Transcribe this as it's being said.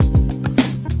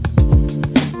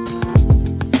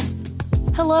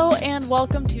Hello and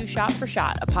welcome to Shot for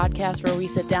Shot, a podcast where we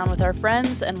sit down with our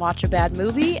friends and watch a bad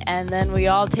movie, and then we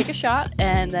all take a shot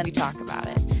and then we talk about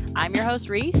it. I'm your host,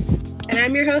 Ris. And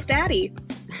I'm your host, Addi.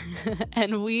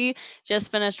 And we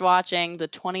just finished watching the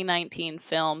 2019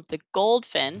 film, The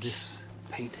Goldfinch. This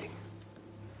painting,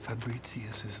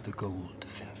 Fabricius is the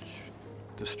Goldfinch,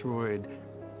 destroyed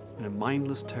in a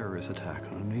mindless terrorist attack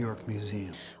on a New York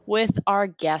museum. With our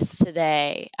guest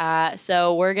today.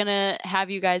 So we're going to have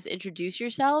you guys introduce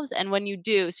yourselves. And when you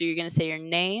do, so you're going to say your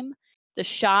name, the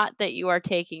shot that you are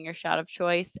taking, your shot of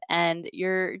choice, and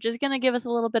you're just going to give us a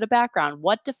little bit of background.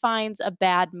 What defines a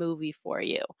bad movie for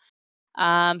you?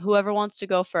 Whoever wants to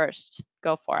go first,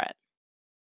 go for it.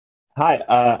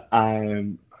 Hi,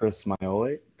 I'm Chris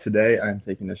Maioli. Today I'm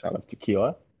taking a shot of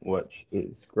tequila, which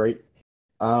is great.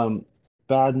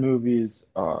 Bad movies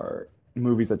are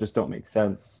movies that just don't make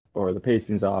sense, or the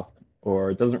pacing's off, or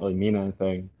it doesn't really mean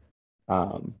anything. I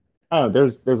don't know,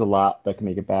 there's a lot that can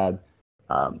make it bad.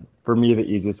 For me, the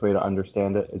easiest way to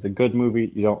understand it is a good movie,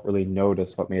 you don't really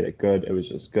notice what made it good, it was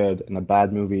just good. And a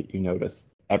bad movie, you notice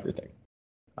everything.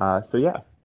 So yeah.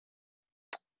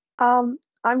 I'm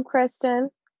Christen.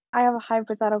 I have a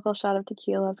hypothetical shot of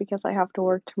tequila because I have to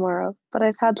work tomorrow, but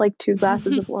I've had like 2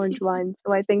 glasses of orange wine,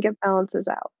 so I think it balances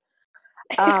out.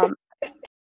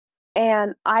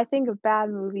 And I think a bad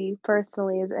movie,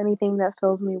 personally, is anything that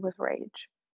fills me with rage.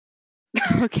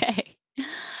 Okay.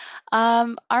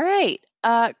 All right.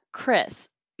 Chris,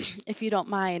 if you don't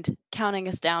mind counting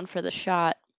us down for the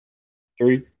shot.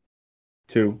 3,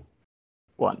 2,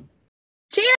 1.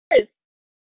 Cheers!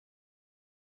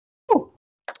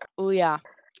 Oh yeah.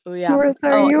 Marissa,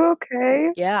 are you okay?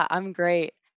 Yeah, I'm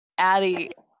great.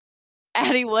 Addi,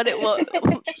 what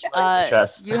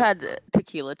Chest. you had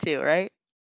tequila too, right?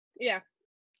 Yeah.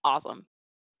 Awesome.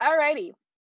 Alrighty.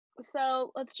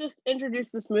 So let's just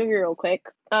introduce this movie real quick.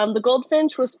 The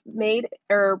Goldfinch was made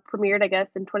or premiered, I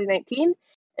guess, in 2019.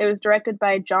 It was directed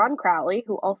by John Crowley,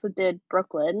 who also did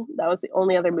Brooklyn. That was the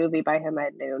only other movie by him I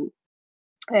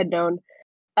had known.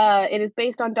 It is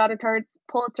based on Donna Tartt's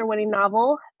Pulitzer-winning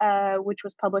novel, which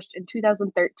was published in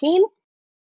 2013.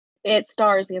 It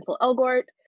stars Ansel Elgort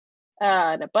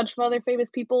and a bunch of other famous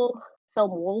people,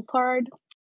 Thelma Wolfhard,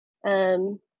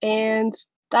 and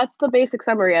that's the basic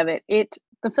summary of it.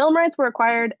 The film rights were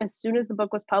acquired as soon as the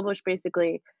book was published,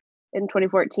 basically, in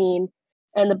 2014,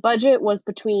 and the budget was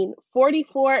between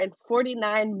 $44 and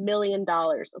 $49 million,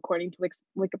 according to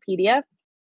Wikipedia.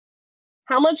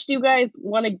 How much do you guys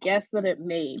want to guess that it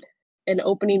made in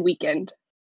opening weekend?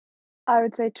 I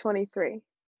would say 23.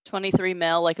 23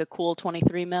 mil, like a cool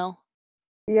 23 mil?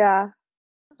 Yeah.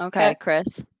 Okay,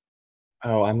 Chris?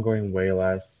 Oh, I'm going way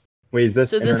less. Wait, is this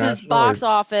So this is international box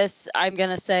or- office, I'm going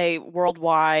to say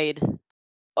worldwide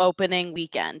opening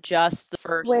weekend, just the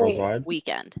first Worldwide?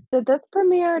 weekend. Did this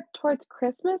premiere towards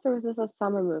Christmas or was this a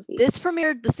summer movie? This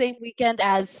premiered the same weekend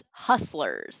as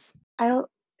Hustlers.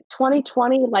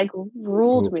 2020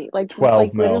 ruled me.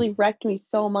 12 mil. Literally wrecked me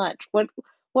so much. What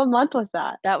month was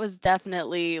that? That was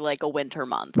definitely like a winter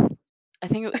month. I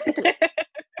think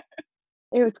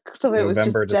It was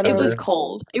November, just generally it was December.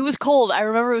 cold. It was cold. I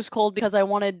remember it was cold because I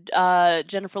wanted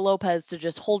Jennifer Lopez to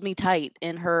just hold me tight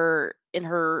in her It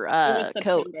was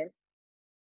coat.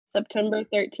 September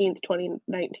 13th,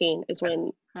 2019 is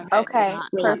when. Okay,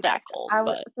 not that cold, I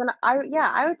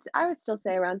would still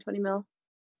say around 20 mil.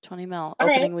 20 mil All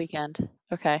opening right. weekend.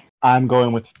 Okay. I'm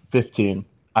going with 15.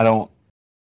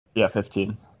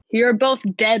 15. You're both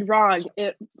dead wrong.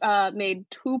 It made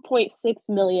 $2.6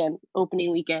 million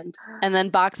opening weekend. And then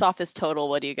box office total,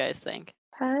 what do you guys think?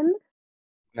 10?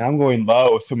 Now I'm going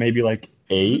low, so maybe like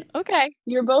 8. Okay.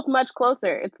 You're both much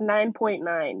closer. It's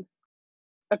 9.9,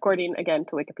 according again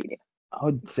to Wikipedia.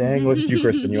 Oh dang! Look at you,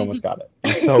 Kristen. You almost got it.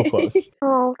 You're so close.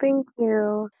 Oh, thank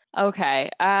you. Okay.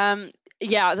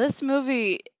 Yeah, this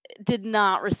movie did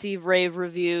not receive rave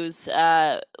reviews,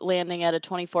 landing at a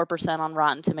 24% on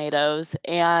Rotten Tomatoes.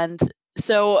 And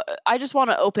so I just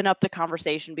want to open up the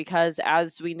conversation because,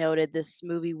 as we noted, this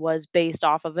movie was based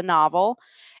off of a novel.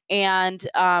 And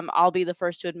I'll be the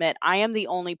first to admit, I am the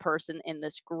only person in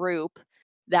this group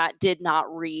that did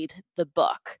not read the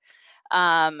book.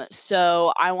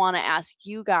 So I want to ask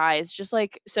you guys,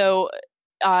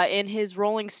 in his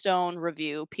Rolling Stone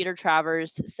review, Peter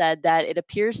Travers said that it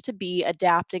appears to be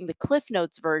adapting the Cliff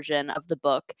Notes version of the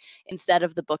book instead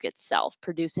of the book itself,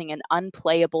 producing an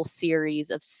unplayable series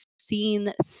of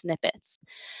scene snippets.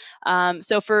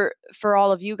 So for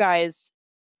all of you guys,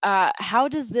 how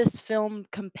does this film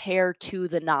compare to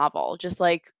the novel? Just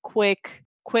like quick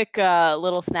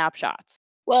little snapshots.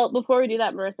 Well, before we do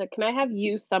that, Marissa, can I have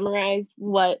you summarize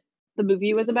what the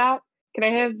movie was about? Can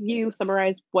I have you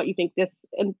summarize what you think this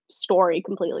story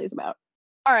completely is about?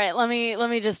 All right, let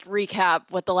me just recap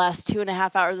what the last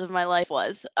 2.5 hours of my life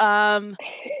was.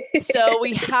 So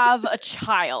we have a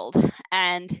child,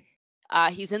 and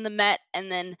he's in the Met,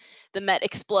 and then the Met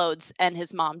explodes, and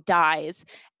his mom dies.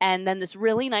 And then this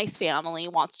really nice family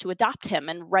wants to adopt him.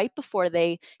 And right before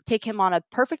they take him on a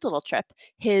perfect little trip,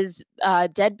 his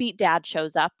deadbeat dad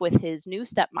shows up with his new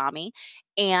stepmommy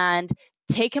and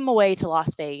take him away to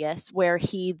Las Vegas, where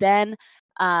he then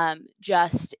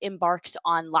just embarks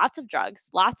on lots of drugs,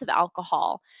 lots of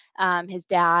alcohol. His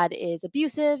dad is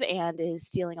abusive and is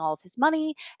stealing all of his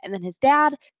money. And then his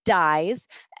dad dies.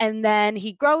 And then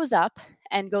he grows up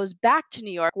and goes back to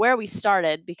New York, where we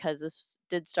started, because this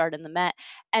did start in the Met.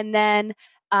 And then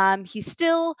he's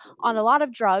still on a lot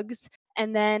of drugs.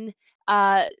 And then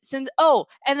and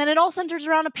then it all centers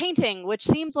around a painting, which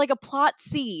seems like a plot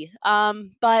C,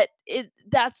 but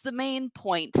that's the main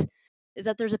point, is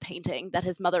that there's a painting that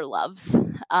his mother loves.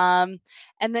 And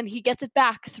then he gets it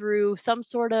back through some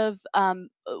sort of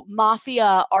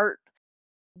mafia art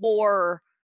war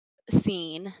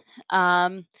scene.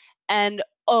 And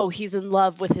he's in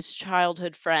love with his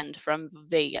childhood friend from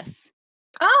Vegas.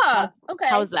 Okay.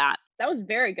 How's that? That was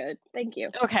very good. Thank you.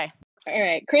 Okay. All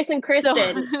right, Chris and So,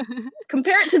 Kristen,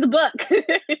 compare it to the book.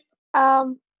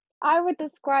 I would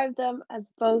describe them as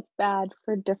both bad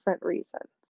for different reasons.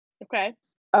 Okay.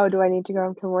 Oh, do I need to go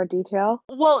into more detail?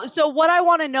 well, so what I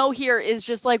want to know here is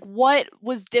just like what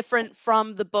was different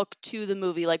from the book to the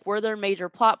movie? Like, were there major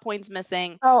plot points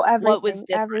missing? Oh, everything, What was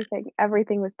different?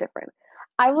 everything was different.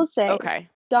 I will say, Okay.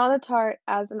 Donna Tartt,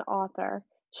 as an author,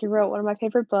 she wrote one of my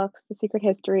favorite books, The Secret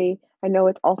History. I know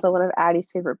it's also one of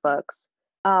Addi's favorite books.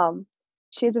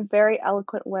 She has a very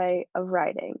eloquent way of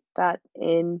writing that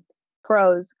in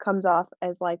prose comes off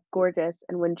as like gorgeous,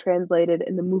 and when translated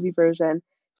in the movie version,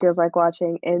 feels like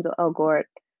watching Ansel Elgort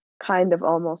kind of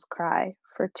almost cry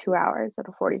for 2 hours and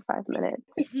 45 minutes.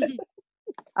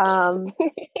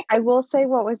 I will say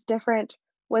what was different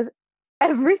was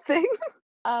everything.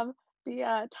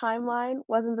 The timeline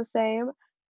wasn't the same.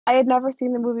 I had never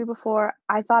seen the movie before.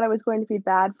 I thought it was going to be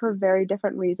bad for very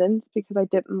different reasons because I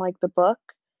didn't like the book.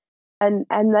 And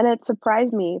then it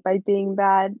surprised me by being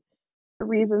bad for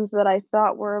reasons that I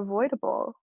thought were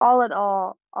avoidable. All in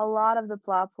all, a lot of the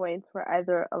plot points were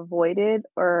either avoided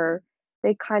or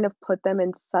they kind of put them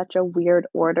in such a weird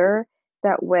order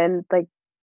that when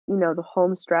the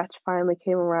home stretch finally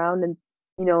came around and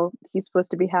he's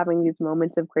supposed to be having these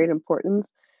moments of great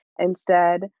importance,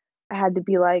 instead I had to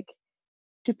be like,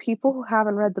 do people who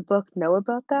haven't read the book know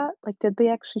about that? Like, did they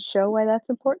actually show why that's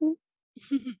important?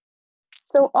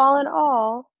 So all in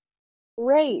all,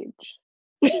 rage.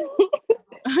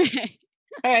 Okay.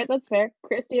 All right, that's fair.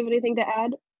 Chris, do you have anything to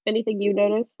add? Anything you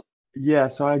noticed? Yeah,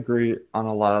 so I agree on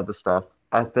a lot of the stuff.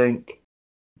 I think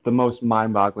the most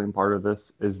mind-boggling part of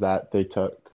this is that they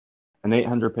took an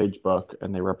 800-page book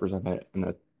and they represent it in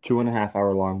a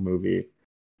 2.5-hour-long movie,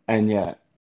 and yet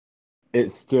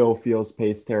it still feels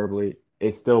paced terribly.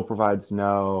 It still provides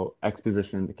no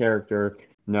exposition in the character,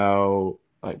 no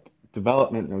like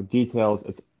development, no details.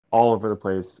 It's all over the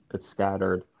place. It's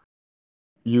scattered.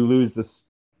 You lose the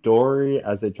story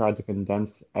as they tried to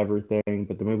condense everything,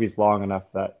 but the movie's long enough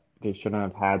that they shouldn't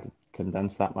have had to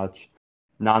condense that much.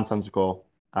 Nonsensical.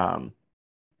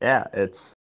 Yeah,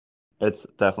 it's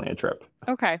definitely a trip.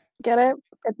 Okay. Get it?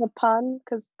 It's a pun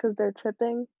because they're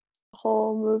tripping the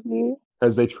whole movie.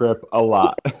 As they trip a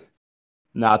lot.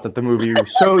 Not that the movie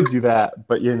shows you that,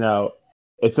 but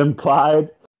it's implied.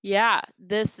 Yeah,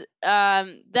 that's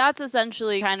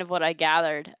essentially kind of what I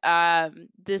gathered.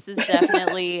 This is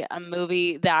definitely a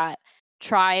movie that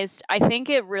I think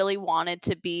it really wanted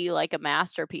to be like a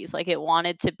masterpiece. Like, it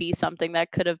wanted to be something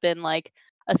that could have been like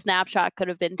a snapshot, could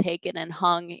have been taken and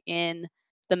hung in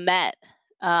the Met.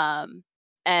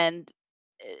 And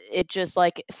it just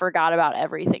like forgot about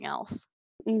everything else.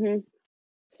 Mm-hmm.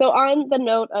 So on the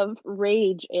note of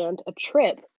rage and a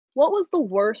trip, what was the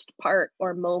worst part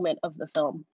or moment of the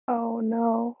film? Oh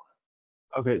no.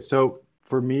 Okay, so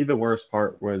for me, the worst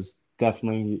part was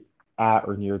definitely at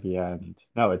or near the end.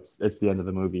 No, it's the end of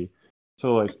the movie.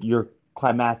 So like your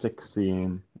climactic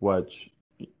scene, which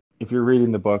if you're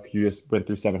reading the book, you just went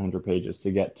through 700 pages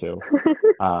to get to.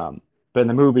 But in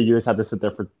the movie, you just had to sit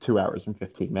there for 2 hours and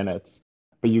 15 minutes.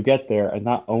 But you get there, and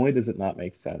not only does it not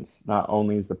make sense, not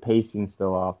only is the pacing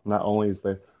still off, not only is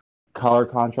the color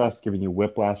contrast giving you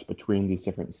whiplash between these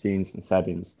different scenes and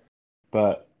settings,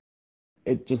 but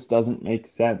it just doesn't make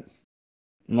sense.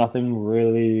 Nothing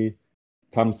really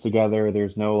comes together.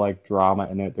 There's no like drama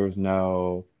in it. There's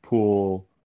no pool.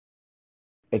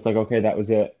 It's like, okay, that was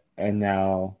it. And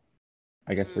now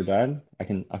I guess we're done. I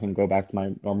can go back to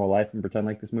my normal life and pretend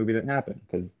like this movie didn't happen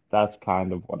because that's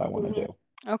kind of what I want to do.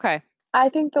 Okay. I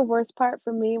think the worst part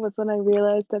for me was when I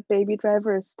realized that Baby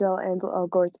Driver is still Ansel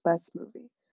Elgort's best movie.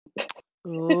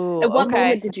 Ooh, At what okay.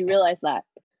 moment did you realize that?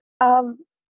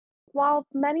 While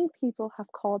many people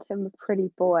have called him a pretty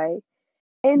boy,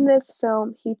 in this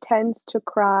film he tends to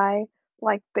cry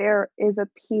like there is a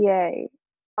PA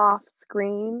off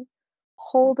screen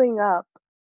holding up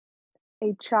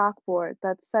a chalkboard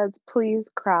that says please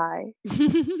cry.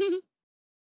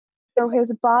 So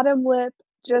his bottom lip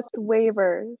just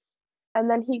wavers, and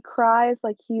then he cries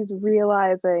like he's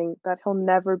realizing that he'll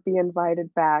never be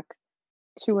invited back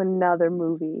to another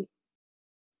movie.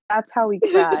 That's how he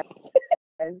cries.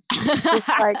 Just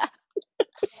like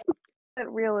that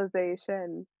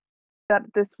realization that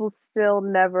this will still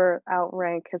never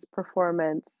outrank his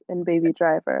performance in Baby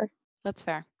Driver. That's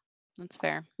fair. That's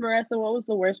fair. Marissa, what was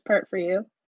the worst part for you?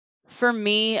 For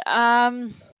me,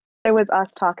 It was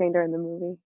us talking during the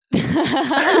movie.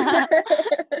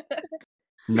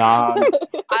 Stop.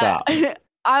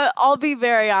 I'll be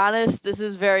very honest. This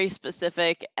is very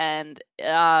specific, and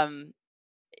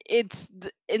it's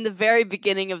in the very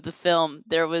beginning of the film.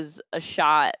 There was a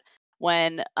shot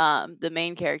when the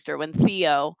main character, when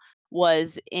Theo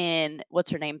was in what's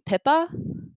her name, Pippa.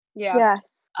 Yeah. Yes.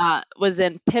 Was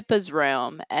in Pippa's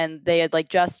room, and they had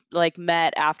just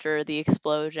met after the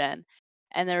explosion,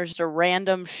 and there was just a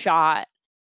random shot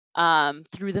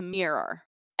through the mirror.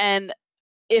 And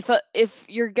if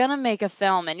you're gonna make a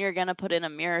film and you're gonna put in a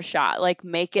mirror shot,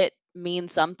 make it mean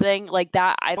something like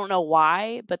that. I don't know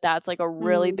why, but that's a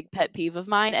really big pet peeve of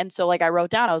mine. And so I wrote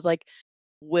down, I was like,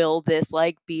 will this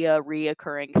be a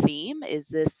reoccurring theme? Is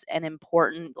this an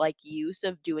important use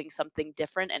of doing something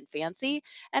different and fancy?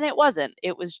 And it wasn't.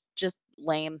 It was just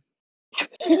lame.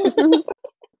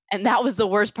 And that was the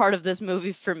worst part of this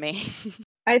movie for me.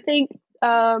 I think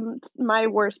my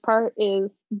worst part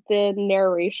is the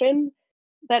narration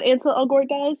that Ansel Elgort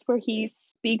does, where he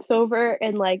speaks over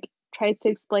and tries to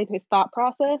explain his thought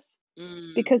process,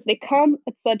 because they come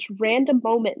at such random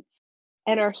moments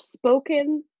and are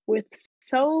spoken with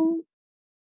so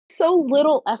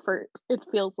little effort. It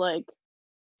feels like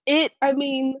I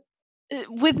mean,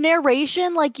 with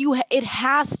narration, it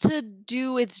has to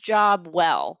do its job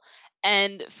well.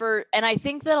 And I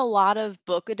think that a lot of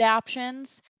book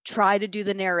adaptions try to do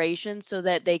the narration so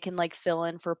that they can fill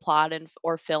in for plot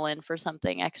or fill in for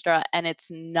something extra, and it's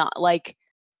not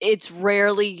it's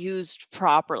rarely used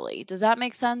properly. Does that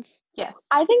make sense? yes.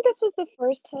 I think this was the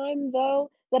first time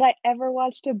though that I ever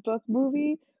watched a book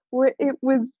movie where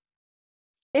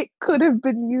it could have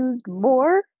been used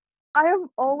more. I have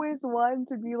always wanted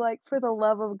to be like, for the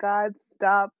love of God,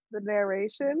 stop the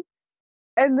narration.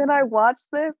 And then I watched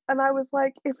this and I was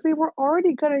like, if they were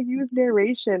already going to use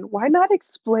narration, why not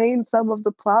explain some of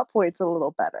the plot points a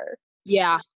little better?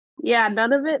 Yeah. Yeah,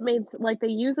 none of it made they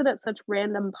use it at such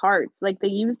random parts. They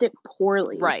used it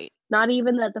poorly. Right. Not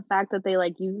even that the fact that they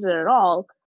used it at all,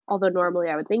 although normally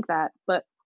I would think that, but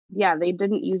yeah, they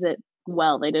didn't use it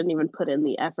well. They didn't even put in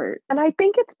the effort. And I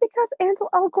think it's because Ansel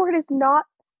Elgort is not,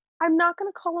 I'm not going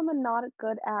to call him not a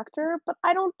good actor, but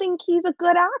I don't think he's a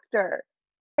good actor.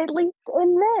 At least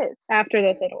in this. After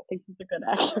this, I don't think he's a good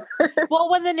actor. Well,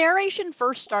 when the narration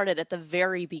first started at the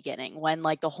very beginning, when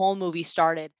the whole movie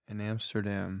started. In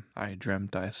Amsterdam, I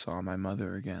dreamt I saw my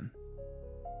mother again.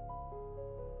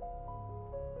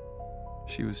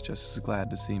 She was just as glad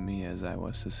to see me as I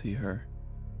was to see her.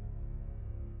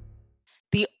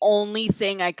 The only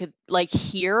thing I could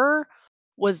hear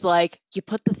was you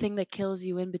put the thing that kills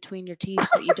you in between your teeth,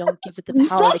 but you don't give it the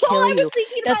power to kill you.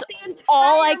 That's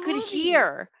all I could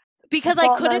hear. Because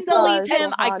I couldn't believe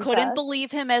him. I couldn't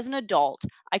believe him as an adult.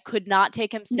 I could not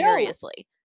take him seriously. No.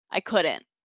 I couldn't.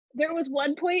 There was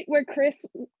one point where Chris,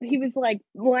 he was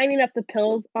lining up the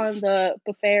pills on the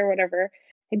buffet or whatever,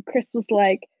 and Chris was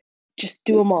like, just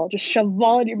do them all. Just shove them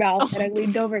all in your mouth. And I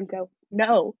leaned over and go,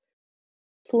 no.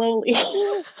 Slowly.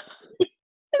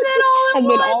 And then all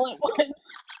at once.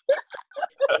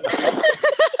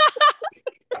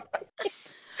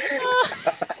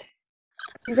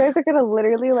 You guys are gonna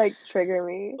literally trigger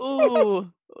me.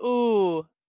 Ooh. Oh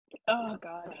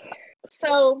God.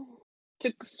 So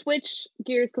to switch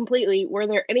gears completely, were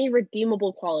there any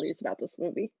redeemable qualities about this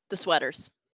movie? The sweaters.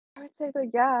 I would say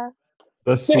that yeah.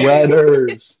 The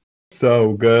sweaters.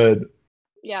 So good.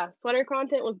 Yeah, sweater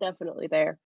content was definitely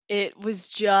there. It was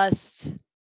just,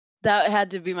 that had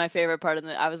to be my favorite part of it.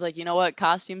 I was like, you know what?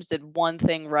 Costumes did one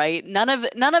thing right. None of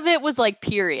it was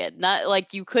period.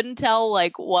 Not you couldn't tell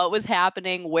what was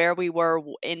happening, where we were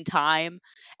in time,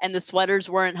 and the sweaters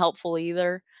weren't helpful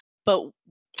either. But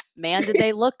man, did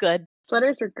they look good.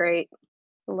 sweaters were great.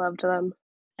 I loved them.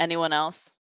 Anyone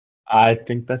else? I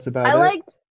think that's about I it.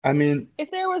 liked, I mean, if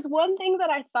there was one thing that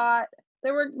I thought,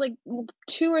 there were like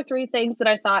 2 or 3 things that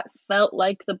I thought felt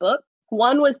like the book.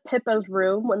 One was Pippa's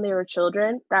room when they were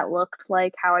children. That looked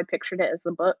like how I pictured it as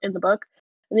the book in the book.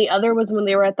 And the other was when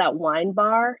they were at that wine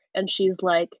bar and she's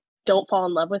like, "Don't fall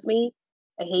in love with me.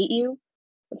 I hate you."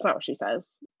 That's not what she says,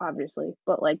 obviously,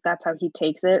 but like that's how he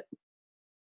takes it.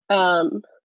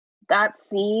 That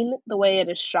scene, the way it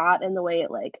is shot and the way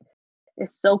it like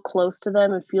is so close to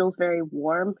them and feels very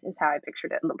warm is how I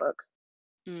pictured it in the book.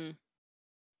 Mm.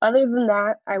 Other than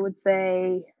that, I would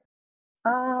say,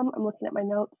 I'm looking at my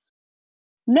notes.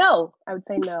 No, I would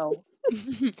say no.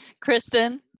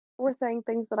 Kristen, We're saying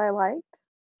things that I liked.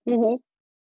 Mm-hmm.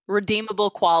 redeemable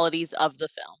qualities of the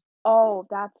film. Oh,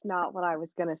 that's not what I was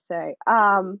gonna say.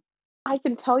 I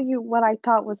can tell you what I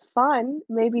thought was fun.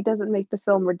 Maybe doesn't make the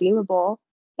film redeemable.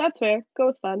 That's fair. Go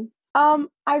with fun.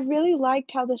 I really liked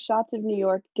how the shots of New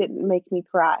York didn't make me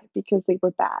cry because they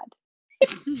were bad.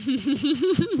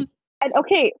 And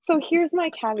okay, so here's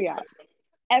my caveat.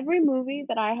 Every movie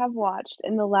that I have watched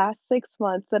in the last 6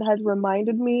 months that has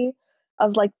reminded me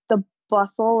of like the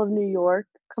bustle of New York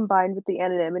combined with the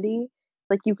anonymity,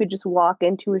 like you could just walk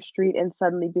into a street and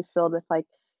suddenly be filled with like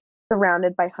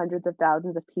surrounded by hundreds of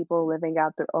thousands of people living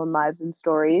out their own lives and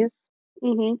stories.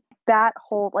 Mm-hmm. That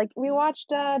whole like we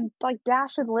watched like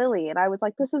Dash and Lily and I was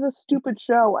like, this is a stupid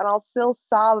show and I'll still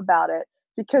sob about it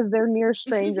because they're near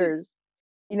strangers,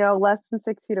 less than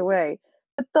 6 feet away.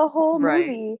 But the whole Right.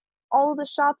 movie, all of the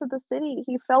shots of the city,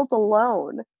 he felt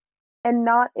alone and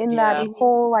not in that Yeah.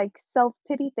 whole like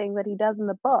self-pity thing that he does in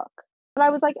the book. But I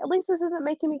was like, at least this isn't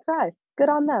making me cry. Good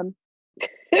on them.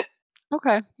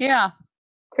 Okay. Yeah.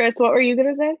 Chris, what were you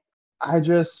gonna say?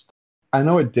 I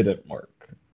know it didn't work,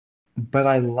 but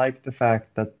I like the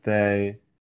fact that they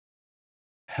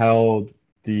held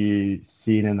the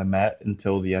scene in the Met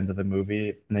until the end of the movie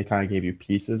and they kind of gave you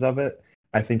pieces of it.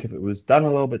 I think if it was done a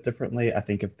little bit differently, I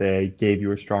think if they gave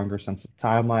you a stronger sense of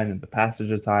timeline and the passage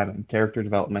of time and character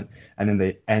development, and then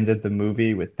they ended the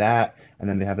movie with that, and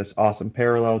then they have this awesome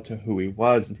parallel to who he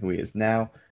was and who he is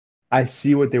now. I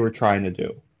see what they were trying to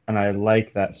do, and I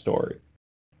like that story.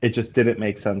 It just didn't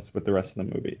make sense with the rest of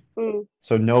the movie. Mm.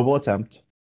 So noble attempt,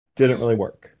 didn't really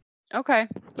work. Okay.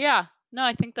 Yeah. No,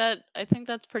 I think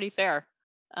that's pretty fair.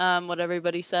 What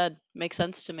everybody said makes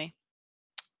sense to me.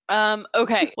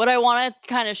 Okay. What I want to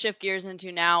kind of shift gears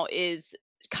into now is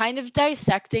kind of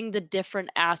dissecting the different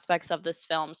aspects of this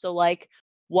film. So like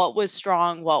what was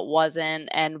strong, what wasn't,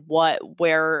 and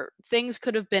where things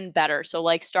could have been better. So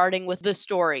like starting with the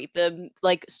story, the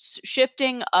like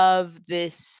shifting of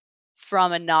this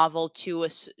from a novel to a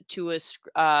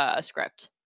script,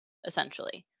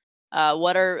 essentially.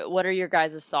 What are your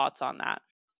guys' thoughts on that?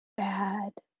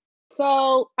 Bad.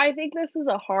 So I think this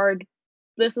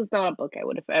is not a book I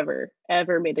would have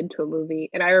ever made into a movie.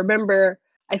 And I remember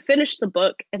I finished the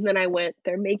book and then I went,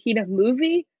 they're making a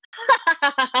movie?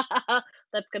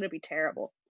 That's gonna be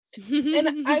terrible.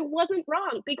 And I wasn't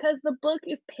wrong because the book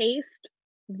is paced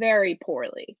very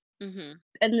poorly. Mhm.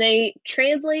 And they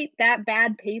translate that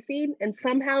bad pacing and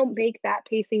somehow make that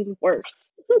pacing worse,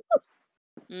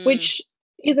 Mm. which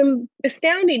is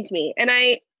astounding to me. And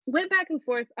I went back and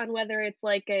forth on whether it's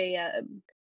like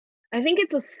I think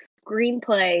it's a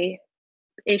screenplay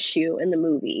issue in the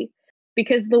movie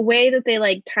because the way that they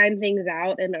like time things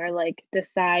out and are like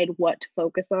decide what to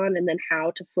focus on and then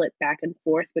how to flip back and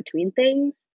forth between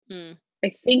things. Mm. I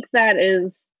think that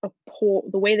is the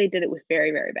way they did it was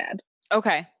very, very bad.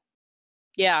 Okay.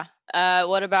 Yeah.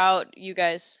 What about you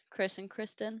guys, Chris and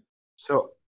Kristen?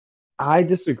 So I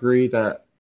disagree that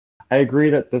I agree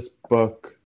that this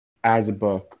book, as a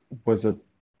book, was a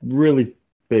really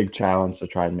big challenge to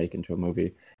try and make into a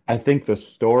movie. I think the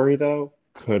story, though,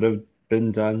 could have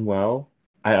been done well.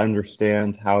 I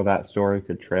understand how that story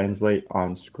could translate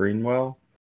on screen well.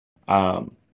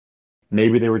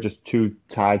 Maybe they were just too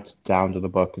tied down to the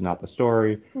book and not the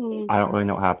story. I don't really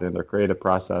know what happened in their creative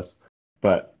process,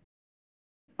 but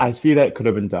I see that could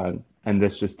have been done, and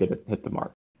this just didn't hit the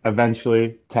mark.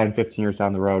 Eventually, 10, 15 years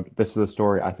down the road, this is a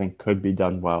story I think could be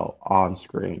done well on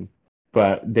screen.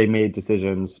 But they made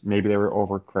decisions. Maybe they were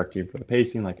overcorrecting for the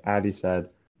pacing, like Addi said,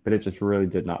 but it just really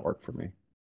did not work for me.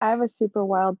 I have a super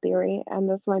wild theory, and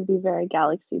this might be very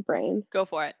galaxy brain. Go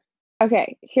for it.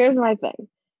 Okay, here's my thing.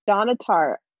 Donna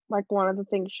Tartt, like one of the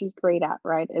things she's great at,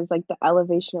 right, is like the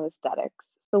elevation of aesthetics.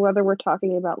 So whether we're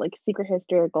talking about like Secret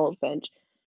History or Goldfinch,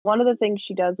 one of the things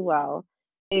she does well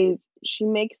is she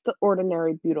makes the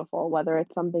ordinary beautiful, whether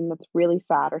it's something that's really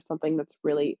sad or something that's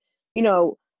really,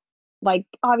 like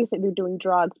obviously they're doing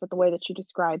drugs, but the way that she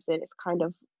describes it is kind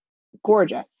of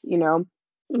gorgeous, you know?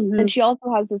 Mhm. And she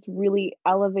also has this really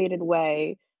elevated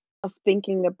way of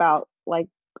thinking about like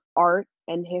art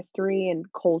and history and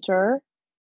culture.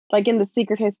 Like in The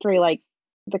Secret History, like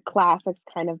the classics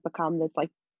kind of become this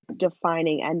like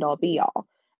defining end all be all.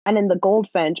 And in The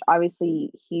Goldfinch,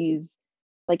 obviously he's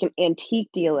like an antique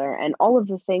dealer and all of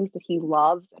the things that he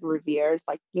loves and reveres,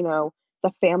 like, you know,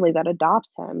 the family that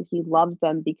adopts him, he loves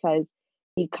them because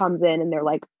he comes in and they're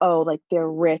like, oh, like they're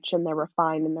rich and they're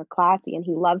refined and they're classy. And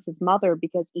he loves his mother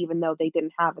because even though they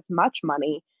didn't have as much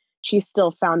money, she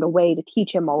still found a way to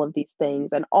teach him all of these things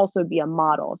and also be a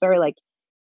model, very like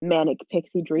manic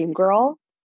pixie dream girl.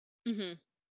 Hmm.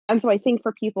 And so I think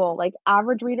for people like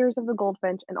average readers of The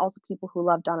Goldfinch and also people who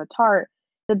love Donna Tartt,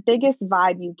 the biggest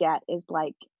vibe you get is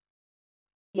like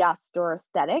yes, or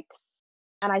aesthetics.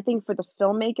 And I think for the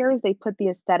filmmakers, they put the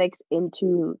aesthetics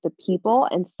into the people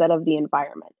instead of the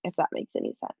environment, if that makes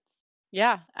any sense.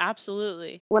 Yeah,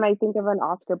 absolutely. When I think of an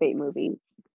Oscar bait movie,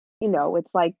 you know, it's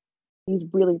like these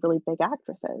really, really big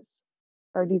actresses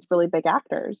or these really big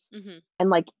actors. Hmm. And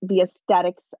like the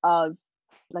aesthetics of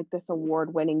like this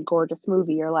award winning gorgeous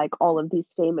movie or like all of these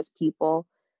famous people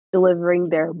delivering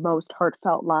their most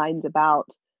heartfelt lines about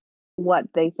what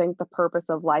they think the purpose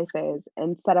of life is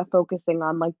instead of focusing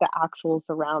on like the actual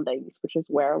surroundings, which is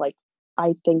where like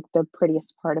I think the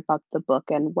prettiest part about the book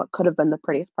and what could have been the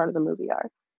prettiest part of the movie are.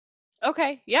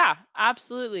 Okay, yeah,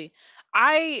 absolutely.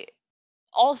 I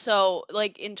also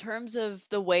like in terms of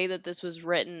the way that this was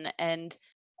written and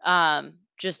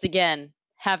just again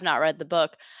have not read the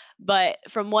book, but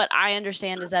from what I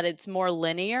understand is that it's more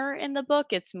linear in the book.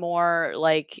 It's more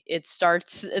like it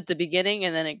starts at the beginning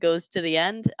and then it goes to the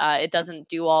end. It doesn't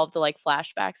do all of the like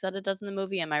flashbacks that it does in the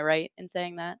movie. Am I right in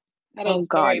saying that? That Oh is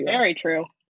God, very, very yes. true.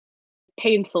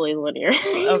 Painfully linear.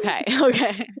 Okay.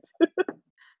 Okay.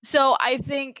 So I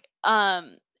think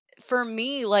for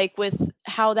me, like with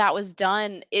how that was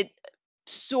done, it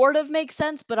sort of makes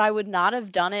sense, but I would not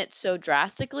have done it so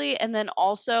drastically. And then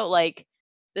also like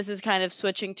this is kind of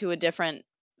switching to a different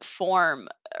form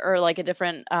or like a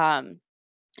different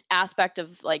aspect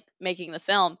of like making the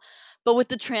film. But with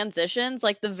the transitions,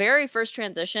 like the very first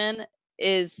transition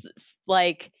is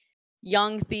like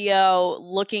young Theo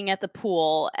looking at the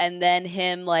pool and then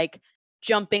him like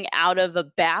jumping out of a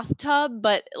bathtub,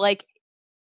 but like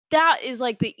that is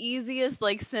like the easiest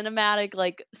like cinematic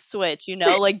like switch, you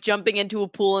know, like jumping into a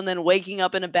pool and then waking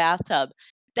up in a bathtub.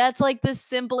 That's like the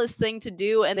simplest thing to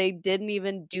do and they didn't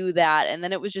even do that and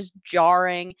then it was just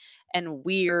jarring and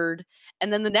weird.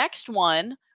 And then the next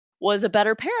one was a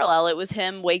better parallel. It was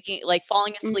him waking like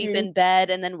falling asleep Mhm. in bed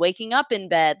and then waking up in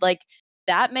bed. Like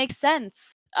that makes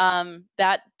sense.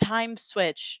 That time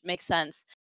switch makes sense.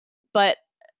 But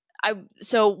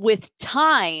so with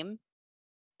time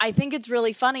I think it's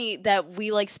really funny that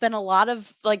we like spent a lot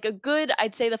of like a good,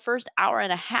 I'd say the first hour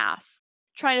and a half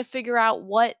trying to figure out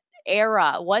what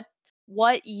era,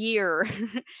 what year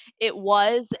it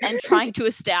was and trying to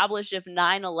establish if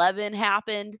 9/11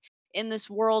 happened in this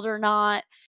world or not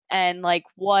and like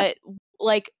what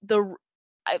like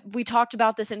we talked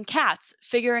about this in Cats,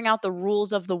 figuring out the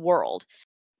rules of the world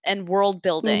and world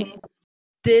building. Mhm.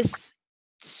 This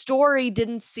story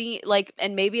didn't see like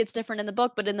and maybe it's different in the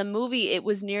book, but in the movie it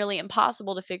was nearly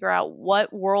impossible to figure out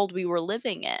what world we were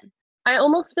living in. I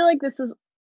almost feel like this is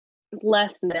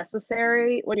less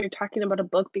necessary when you're talking about a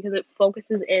book because it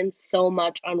focuses in so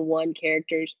much on one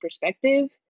character's perspective,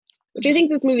 which I Mhm.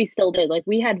 think this movie still did. Like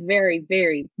we had very,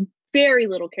 very, very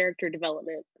little character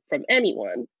development from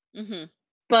anyone. Mhm.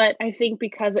 But I think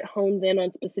because it hones in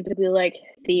on specifically like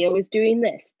Theo is doing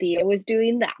this, Theo is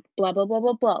doing that, blah blah blah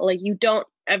blah blah. Like you don't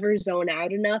ever zone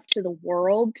out enough to the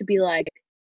world to be like,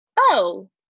 oh,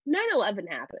 9/11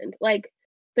 happened. Like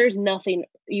there's nothing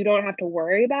you don't have to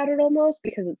worry about it almost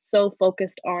because it's so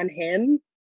focused on him,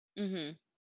 Mhm.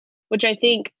 which I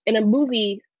think in a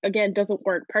movie again doesn't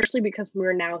work partially because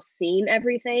we're now seeing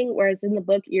everything whereas in the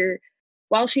book you're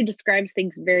while she describes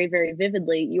things very very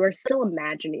vividly, you are still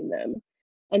imagining them.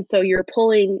 And so you're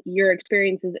pulling your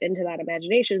experiences into that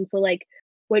imagination. So like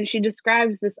when she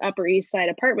describes this Upper East Side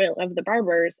apartment of the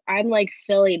Barbers, I'm like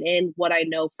filling in what I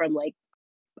know from like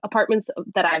apartments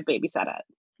that I've babysat at.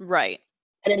 Right.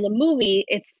 And in the movie,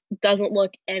 it doesn't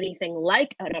look anything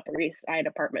like an Upper East Side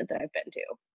apartment that I've been to.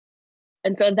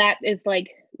 And so that is like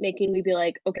making me be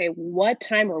like, okay, what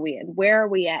time are we in? Where are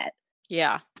we at?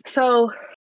 Yeah. So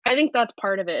I think that's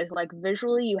part of it is like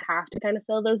visually, you have to kind of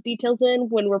fill those details in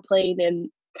when we're playing in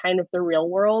kind of the real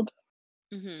world.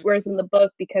 Mhm. Whereas in the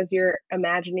book, because you're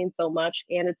imagining so much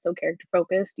and it's so character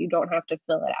focused, you don't have to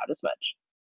fill it out as much.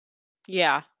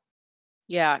 Yeah.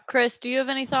 Yeah. Chris, do you have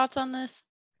any thoughts on this?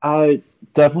 I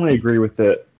definitely agree with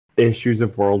it. issues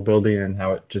of world building and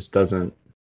how it just doesn't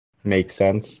make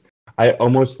sense. I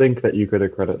almost think that you could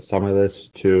accredit some of this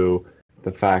to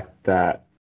the fact that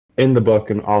in the book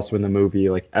and also in the movie,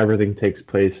 like everything takes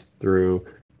place through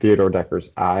Theodore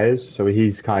Decker's eyes. So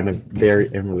he's kind of very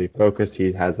inwardly focused.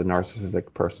 He has a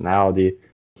narcissistic personality.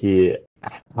 He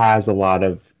has a lot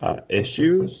of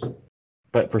issues,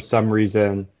 but for some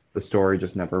reason, the story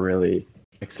just never really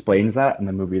explains that, and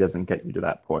the movie doesn't get you to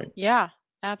that point. Yeah,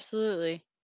 absolutely.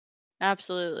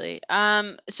 Absolutely.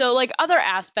 So like other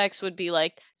aspects would be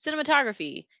like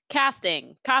cinematography,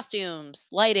 casting, costumes,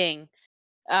 lighting,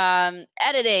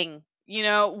 editing,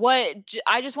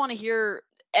 I just want to hear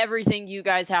everything you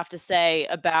guys have to say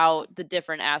about the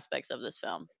different aspects of this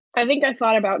film. I think I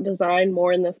thought about design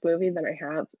more in this movie than I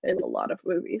have in a lot of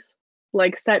movies.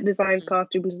 Like set design,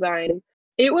 costume design.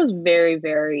 It was very,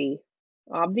 very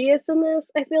obvious in this,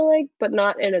 I feel like, but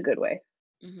not in a good way.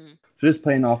 So just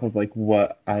playing off of like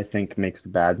what I think makes a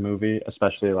bad movie,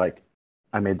 especially like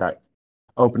I made that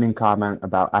opening comment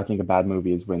about I think a bad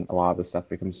movie is when a lot of the stuff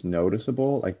becomes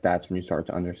noticeable. Like that's when you start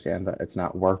to understand that it's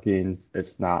not working,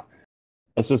 it's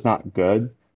just not good.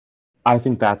 I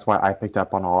think that's why I picked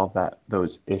up on all of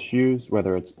those issues,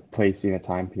 whether it's placing a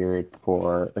time period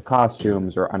for the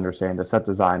costumes or understanding the set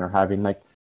design or having like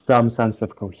some sense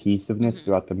of cohesiveness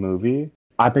throughout the movie.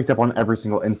 I picked up on every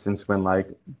single instance when like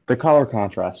the color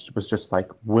contrast was just like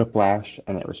whiplash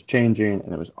and it was changing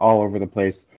and it was all over the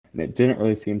place and it didn't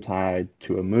really seem tied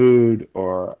to a mood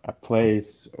or a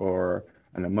place or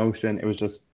an emotion. It was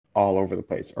just all over the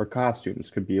place. Or costumes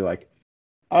could be like,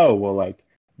 oh, well, like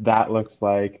that looks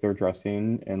like they're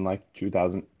dressing in like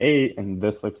 2008 and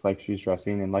this looks like she's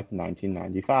dressing in like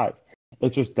 1995. It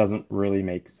just doesn't really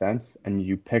make sense and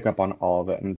you pick up on all of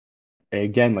it and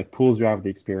again like pulls you out of the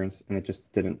experience and it just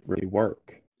didn't really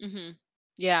work.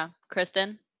 Yeah.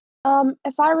 Kristen?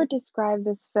 If I were to describe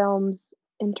this film's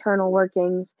internal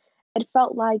workings, it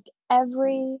felt like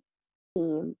every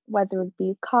team, whether it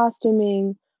be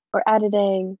costuming or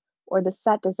editing or the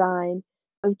set design,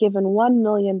 was given $1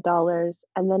 million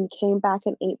and then came back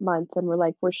in 8 months and were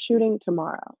like, we're shooting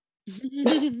tomorrow.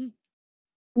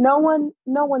 No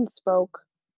one spoke,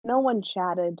 no one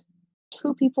chatted.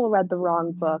 2 people read the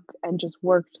wrong book and just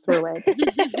worked through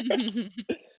it.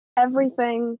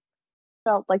 Everything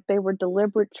felt like they were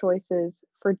deliberate choices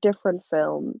for different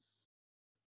films.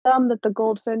 Some that the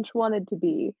Goldfinch wanted to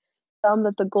be, some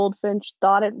that the Goldfinch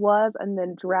thought it was and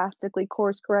then drastically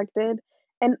course corrected,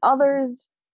 and others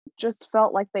just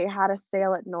felt like they had a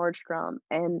sale at Nordstrom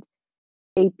and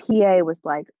a PA was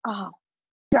like, "Oh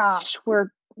gosh,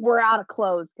 we're out of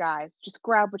clothes, guys. Just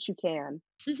grab what you can."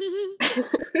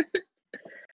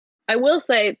 I will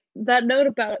say that note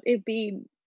about it being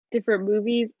different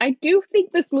movies, I do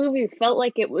think this movie felt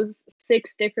like it was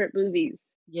 6 different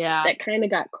movies. Yeah. That kind of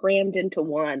got crammed into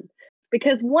one.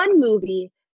 Because one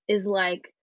movie is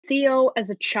like Theo as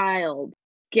a child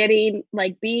being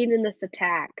in this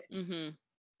attack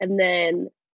and then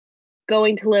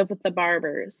going to live with the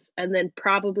Barbers and then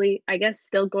probably, I guess,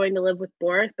 still going to live with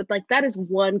Boris. But like that is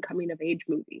one coming of age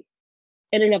movie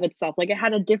in and of itself. Like it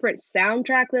had a different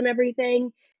soundtrack than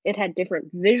everything. It had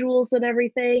different visuals than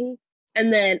everything.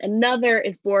 And then another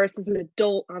is Boris as an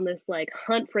adult on this like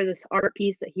hunt for this art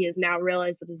piece that he has now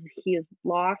realized that he has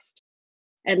lost.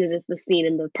 And it is the scene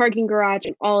in the parking garage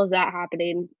and all of that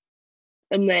happening.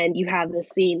 And then you have this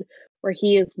scene where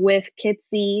he is with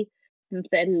Kitsy.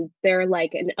 Then they're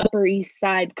like an Upper East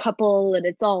Side couple and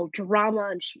it's all drama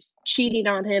and she's cheating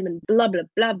on him and blah, blah,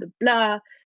 blah, blah, blah.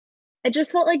 It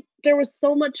just felt like there was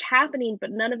so much happening,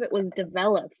 but none of it was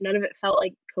developed. None of it felt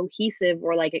like cohesive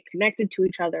or like it connected to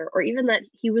each other, or even that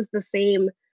he was the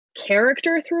same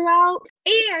character throughout.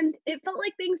 And it felt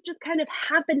like things just kind of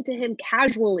happened to him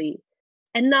casually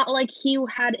and not like he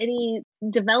had any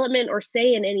development or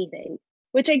say in anything,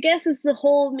 which I guess is the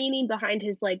whole meaning behind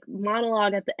his like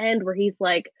monologue at the end where he's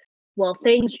like, well,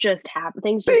 things just happen.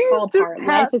 Things just fall apart.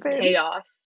 Life is chaos.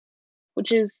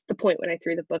 Which is the point when I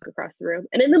threw the book across the room.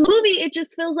 And in the movie, it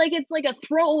just feels like it's like a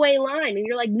throwaway line. And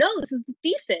you're like, no, this is the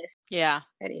thesis. Yeah.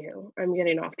 Anywho, I'm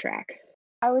getting off track.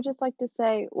 I would just like to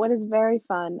say what is very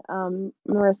fun,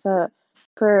 Marissa,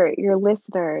 for your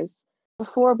listeners.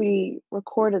 Before we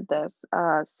recorded this,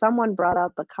 someone brought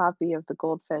out the copy of the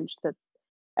Goldfinch that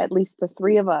at least the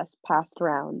 3 of us passed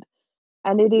around.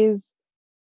 And it is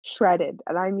shredded.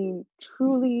 And I mean,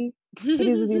 truly, it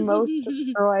is the most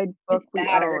destroyed book we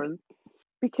own.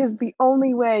 Because the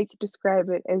only way I could describe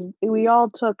it is we all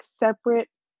took separate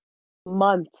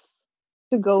months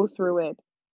to go through it.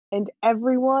 And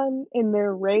everyone, in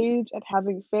their rage at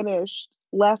having finished,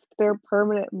 left their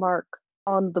permanent mark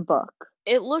on the book.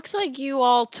 It looks like you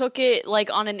all took it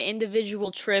like on an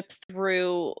individual trip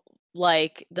through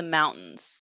like the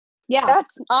mountains. Yeah,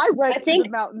 I went I to think- the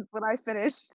mountains when I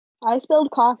finished. I spilled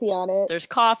coffee on it. There's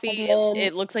coffee. And then-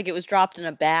 It looks like it was dropped in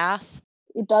a bath.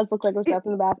 It does look like it was dropped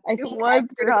in the bath. I It think was I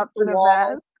threw dropped the in a wall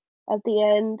bath. at the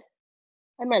end.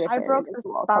 I might have I thrown broke it the against the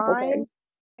wall a couple sign times.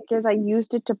 because I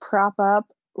used it to prop up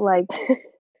like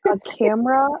a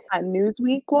camera at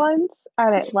Newsweek once,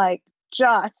 and it like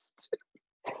just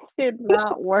did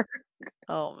not work.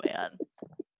 Oh man. That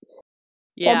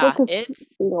Yeah, book has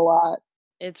seen a lot.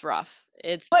 it's rough.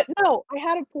 It's But no, I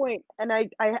had a point, and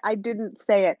I didn't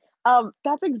say it.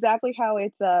 That's exactly how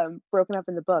it's broken up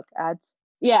in the book, Ads.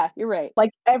 Yeah, you're right.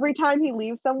 Like every time he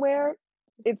leaves somewhere,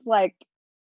 it's like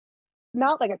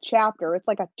not like a chapter, it's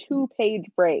like a 2-page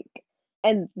break.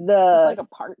 And It's like a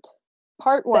part.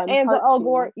 Part one, the Ansel part two.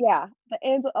 Elgort, yeah, the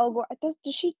Ansel Elgort. Does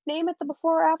she name it the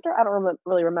before or after? I don't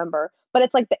really remember. But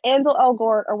it's like the Ansel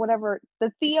Elgort or whatever,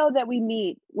 the Theo that we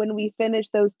meet when we finish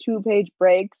those 2-page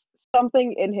breaks.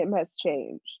 Something in him has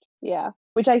changed, Yeah.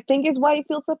 which I think is why he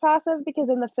feels so passive. Because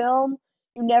in the film,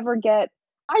 I never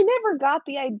got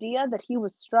the idea that he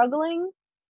was struggling,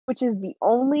 which is the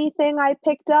only thing I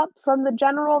picked up from the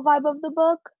general vibe of the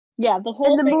book. Yeah, the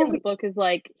whole the thing in the movie- book is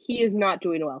like he is not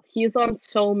doing well. He's on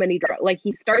so many drugs. Like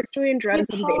he starts doing drugs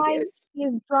He's in high, Vegas,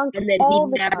 he's drunk and then all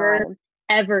he the never time.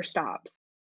 ever stops.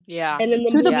 yeah. And then the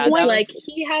To the movie is point- like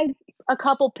he has a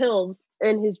couple pills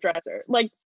in his dresser. Like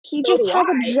He So just do has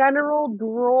I. a general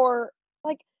drawer.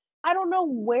 Like, I don't know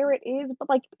where it is, but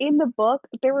like in the book,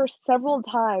 there were several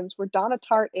times where Donna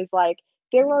Tartt is like,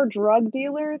 there are drug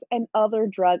dealers and other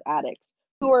drug addicts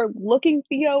who are looking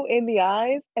Theo in the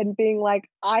eyes and being like,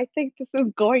 I think this is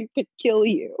going to kill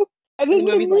you. And the then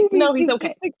the movie's like, movie, no, he's okay.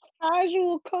 just a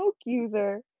casual coke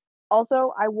user.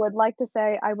 Also, I would like to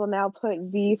say I will now put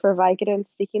V for Vicodin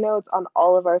sticky notes on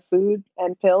all of our food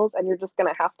and pills, and you're just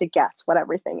gonna have to guess what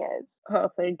everything is. Oh,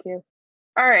 thank you.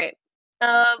 All right.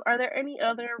 Are there any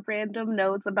other random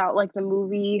notes about like the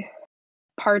movie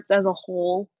parts as a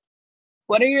whole?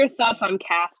 What are your thoughts on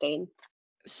casting?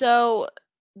 So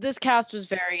this cast was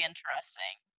very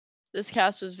interesting. This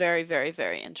cast was very, very,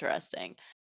 very interesting.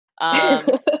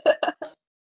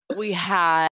 We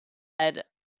had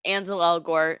Ansel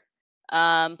Elgort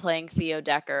playing Theo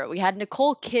Decker. We had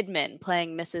Nicole Kidman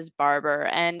playing Mrs. Barber.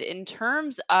 And in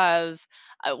terms of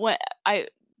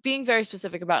being very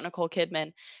specific about Nicole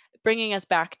Kidman, bringing us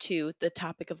back to the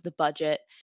topic of the budget.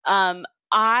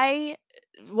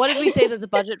 What did we say that the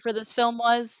budget for this film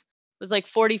was? It was like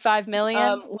 45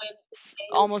 million,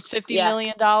 almost $50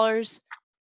 million.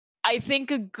 I think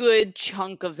a good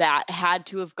chunk of that had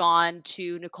to have gone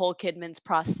to Nicole Kidman's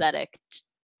prosthetic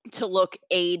to look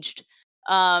aged.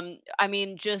 I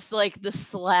mean, just like the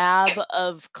slab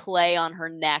of clay on her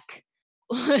neck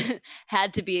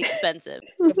had to be expensive.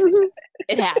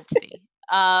 It had to be.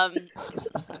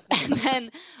 And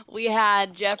then we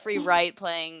had Jeffrey Wright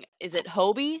playing, is it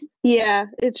Hobie? Yeah,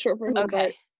 it's short for Hobart.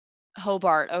 Okay.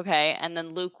 Hobart, okay. And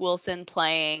then Luke Wilson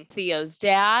playing Theo's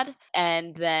dad,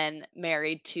 and then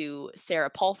married to Sarah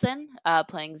Paulson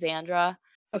playing Xandra.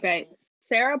 Okay,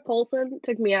 Sarah Paulson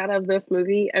took me out of this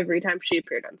movie every time she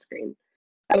appeared on screen.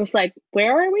 I was like,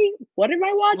 where are we? What am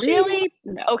I watching? Really?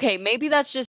 No. Okay, maybe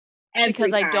that's just Every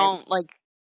because I time. don't like.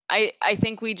 I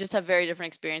think we just have very different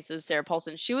experiences with Sarah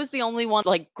Paulson. She was the only one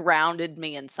like grounded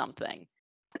me in something.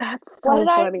 That's so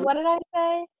funny. What did I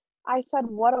say? I said,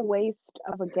 what a waste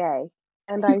of a gay.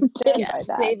 And I stand by Yes.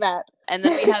 that. Say that. And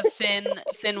then we have Finn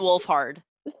Wolfhard,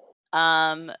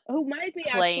 Who might be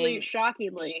actually playing-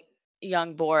 shockingly.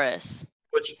 young Boris.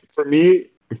 Which for me,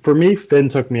 Finn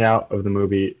took me out of the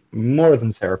movie more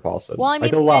than Sarah Paulson. Well, I mean,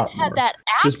 like a Finn lot had more. that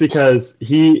accent. Just because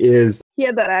he is, He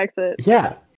had that accent.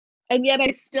 yeah, And yet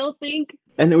I still think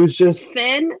and it was just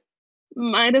Finn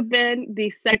might have been the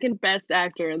second best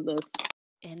actor in this.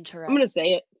 Interesting. I'm going to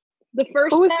say it. The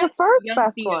first Who was best, the first young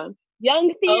best Theo. one?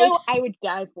 Young Theo, Oaks- I would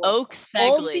die for. Oaks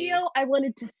Old Fegley. Theo, I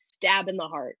wanted to stab in the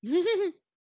heart.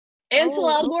 Ansel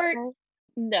Oh, Elgort, okay.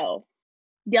 no.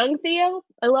 Young Theo,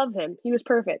 I love him. He was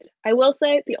perfect. I will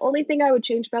say the only thing I would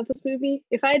change about this movie,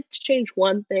 if I had to change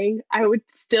one thing, I would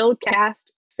still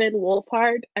cast Finn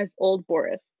Wolfhard as old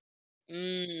Boris.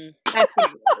 Mm. That's what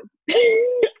I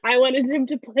wanted. I wanted him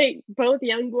to play both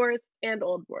young Boris and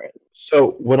old Boris.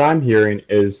 so. What I'm hearing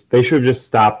is they should have just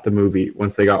stopped the movie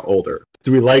once they got older.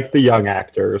 Do we like the young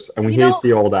actors and we You hate know-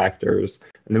 the old actors?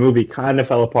 And the movie kind of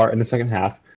fell apart in the second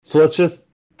half. So let's just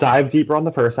dive deeper on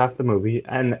the first half of the movie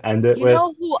and end it You with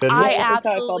know who Finn I Wolfhard.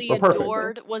 absolutely We're perfect.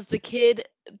 adored was the kid,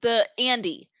 the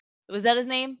Andy. Was that his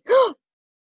name?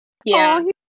 Yeah. Oh,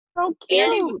 he's so cute.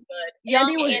 Andy was good. Young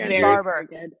Andy was Andy very, Barber.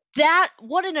 very good.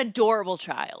 What an adorable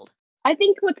child. I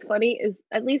think what's funny is,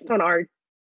 at least on our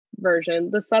version,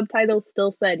 the subtitles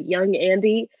still said young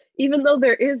Andy, even though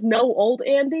there is no old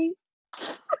Andy.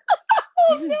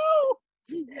 Oh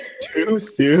Too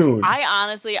soon. I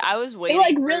was It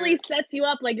waiting really for, sets you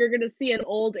up like you're gonna see an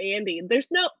old Andy. There's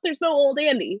no old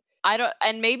Andy.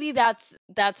 and maybe that's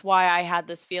why I had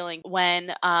this feeling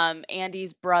when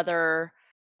Andy's brother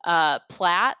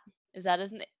Platt, is that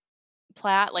his name?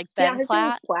 Platt, like Yeah, Ben his name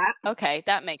is Platt? Platt. Okay,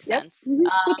 that makes Yep. sense.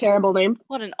 It's a terrible name.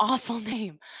 What an awful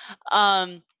name.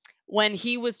 When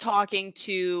he was talking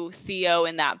to Theo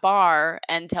in that bar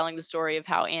and telling the story of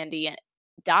how Andy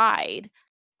died,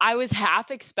 I was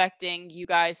half expecting you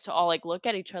guys to all like look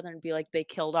at each other and be like, they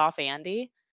killed off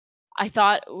Andy. I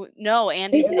thought, no,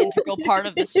 Andy's an integral part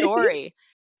of the story.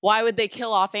 Why would they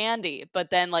kill off Andy? But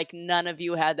then like none of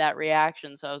you had that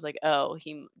reaction, so I was like, oh,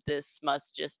 this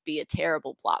must just be a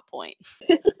terrible plot point.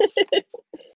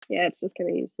 Yeah, it's just kind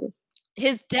of useless.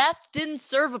 His death didn't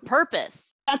serve a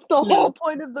purpose. That's the No. whole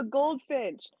point of the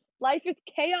Goldfinch. Life is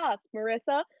chaos,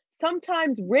 Marissa.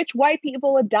 Sometimes rich white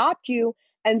people adopt you,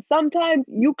 and sometimes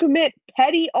you commit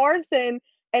petty arson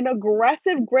and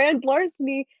aggressive grand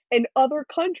larceny in other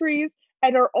countries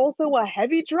and are also a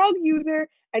heavy drug user,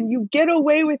 and you get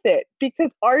away with it because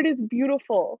art is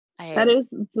beautiful. That's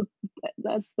the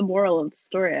moral of the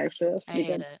story, actually. That's I pretty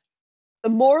hate good. it. The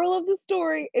moral of the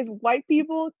story is white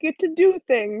people get to do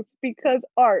things because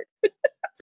art.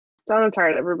 Donna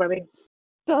Tartt, everybody.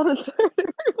 Donna Tartt.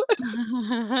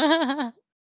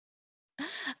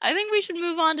 I think we should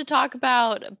move on to talk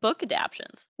about book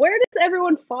adaptions. Where does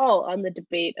everyone fall on the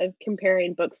debate of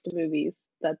comparing books to movies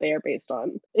that they are based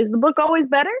on? Is the book always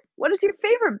better? What is your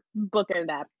favorite book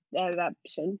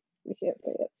adaptation? I can't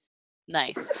say it.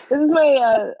 Nice. This is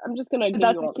my. I'm just gonna give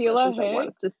that you all the tequila questions I hit?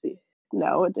 wanted to see.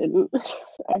 No, it didn't.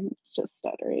 I'm just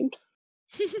stuttering.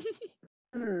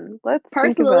 Let's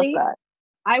Personally, think about that.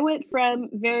 I went from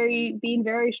being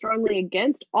very strongly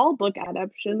against all book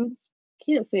adaptations.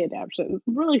 Can't say adaptions.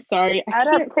 I'm really sorry. I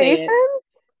can't say Adaptation? it.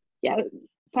 Yeah,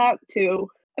 that too.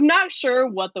 I'm not sure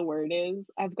what the word is.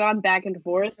 I've gone back and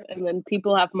forth, and then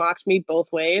people have mocked me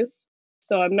both ways.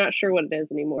 So I'm not sure what it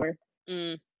is anymore.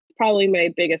 It's probably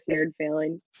my biggest nerd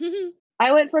failing.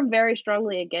 I went from very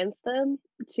strongly against them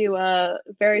to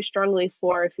very strongly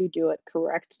for if you do it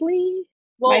correctly.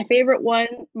 Well, My favorite one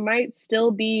might still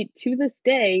be, to this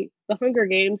day, The Hunger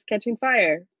Games Catching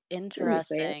Fire.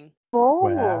 interesting.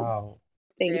 Bold. Wow.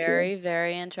 Thank Very, you.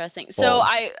 very interesting. So Bold.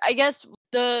 I guess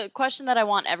the question that I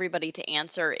want everybody to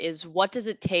answer is, what does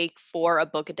it take for a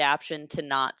book adaptation to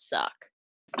not suck?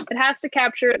 It has to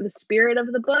capture the spirit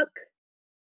of the book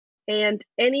and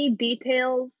any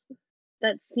details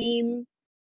that seem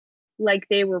like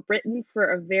they were written for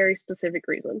a very specific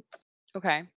reason.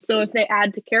 Okay. So if they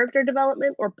add to character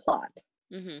development or plot,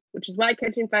 Mm-hmm. which is why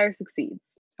Catching Fire succeeds,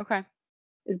 Okay.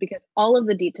 is because all of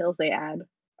the details they add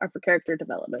are for character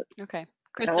development. Okay.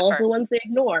 And all of Christopher. the ones they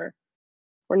ignore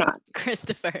were not.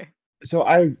 Christopher. So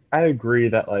I agree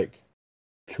that like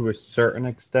to a certain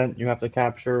extent you have to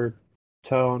capture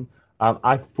tone.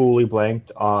 I fully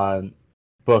blanked on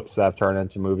books that have turned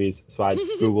into movies, so I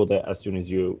googled it as soon as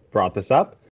you brought this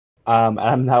up. And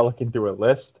I'm now looking through a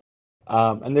list.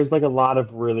 And there's like a lot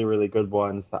of really, really good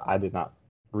ones that I did not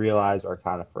realize or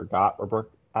kind of forgot were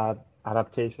book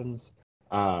adaptations.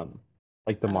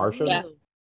 Like The Martian Yeah.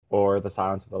 or The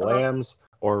Silence of the Uh-huh. Lambs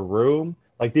or Room.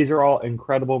 Like these are all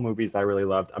incredible movies I really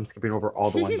loved. I'm skipping over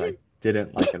all the ones I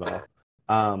didn't like at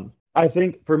all. I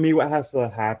think for me what has to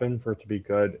happen for it to be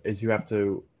good is you have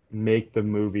to make the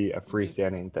movie a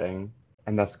freestanding thing.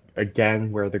 And that's again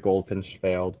where the Goldfinch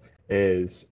failed,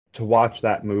 is to watch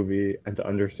that movie and to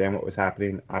understand what was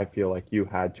happening. I feel like you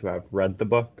had to have read the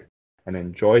book and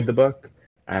enjoyed the book,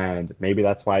 and maybe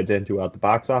that's why it didn't do well at the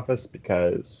box office,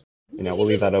 because we'll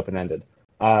leave that open ended.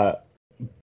 But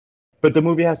the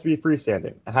movie has to be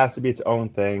freestanding. It has to be its own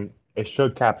thing. It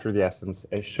should capture the essence.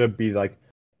 It should be like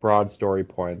broad story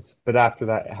points. But after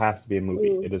that, it has to be a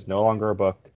movie. It is no longer a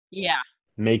book. Yeah.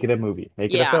 Make it a movie.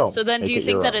 Make it a Yeah. film. So then Make do you it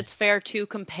think your that own. it's fair to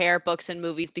compare books and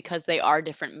movies because they are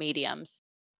different mediums?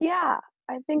 Yeah,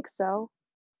 I think so.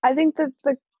 I think that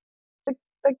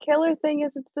the killer thing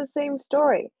is it's the same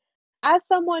story. As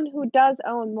someone who does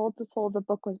own multiple The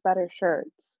Book Was Better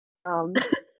shirts,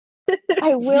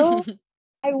 I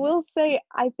will say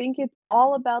I think it's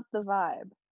all about the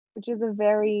vibe, which is a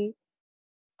very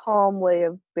calm way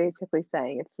of basically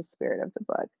saying it's the spirit of the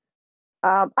book.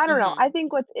 I don't know. I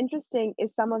think what's interesting is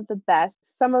some of the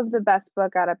best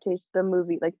book adaptations, the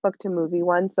movie, like book to movie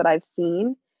ones that I've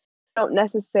seen, don't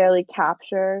necessarily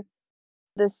capture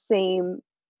the same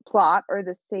plot or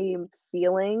the same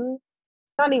feeling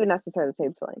not even necessarily the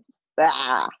same feeling.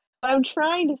 What I'm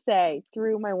trying to say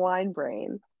through my wine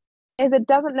brain is it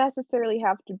doesn't necessarily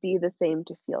have to be the same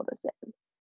to feel the same.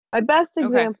 My best Okay.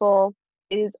 example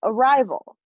is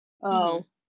Arrival. Oh,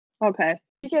 okay.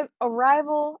 Because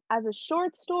Arrival as a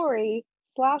short story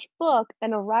 / book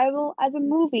and Arrival as a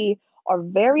movie are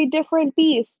very different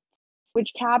beasts,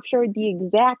 which capture the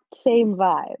exact same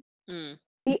vibe. Mm.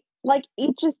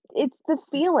 It's the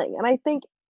feeling. And I think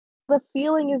the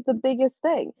feeling is the biggest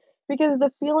thing because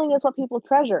the feeling is what people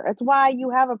treasure. It's why you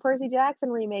have a Percy Jackson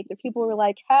remake that people were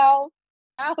like, how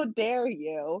dare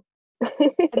you?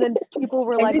 And then people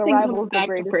were like, Everything Arrival's comes the back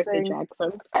to greatest Percy thing.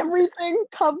 Jackson. Everything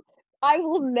comes. I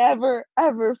will never,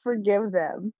 ever forgive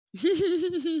them.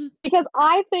 Because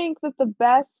I think that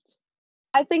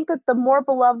the more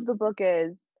beloved the book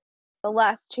is, the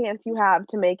less chance you have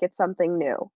to make it something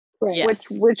new. Right. Yes.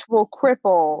 Which will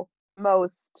cripple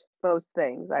most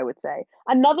things, I would say.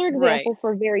 Another example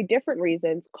for very different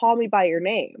reasons, Call Me by Your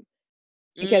Name.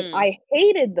 Because I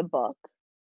hated the book,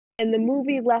 and the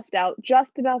movie left out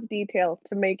just enough details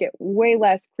to make it way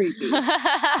less creepy.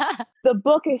 The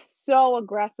book is so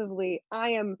aggressively,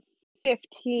 I am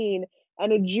 15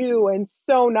 and a Jew and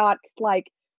so not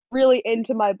like really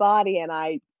into my body, and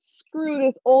I screw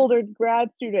this older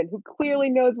grad student who clearly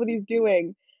knows what he's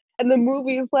doing. And the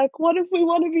movie is like, what if we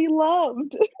want to be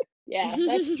loved? Yeah,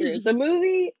 that's true. The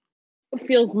movie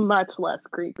feels much less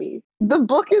creepy. The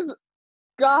book is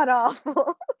god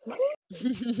awful.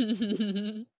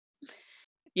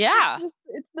 Yeah.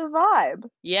 It's the vibe.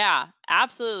 Yeah,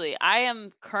 absolutely. I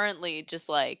am currently just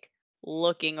like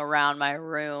looking around my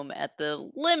room at the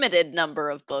limited number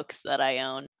of books that I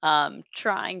own,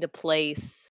 trying to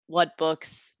place what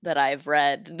books that I've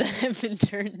read that have been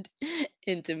turned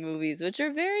into movies, which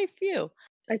are very few.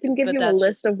 I can give But you a that's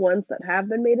list of ones that have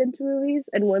been made into movies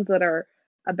and ones that are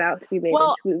about to be made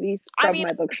Well, into movies I from mean,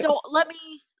 my bookshelf. so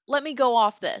let me go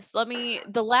off this.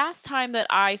 The last time that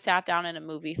I sat down in a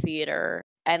movie theater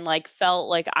and like felt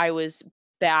like I was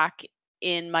back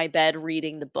in my bed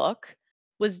reading the book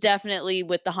was definitely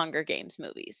with the Hunger Games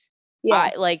movies.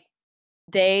 Yeah.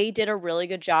 They did a really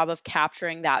good job of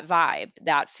capturing that vibe,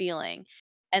 that feeling.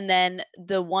 And then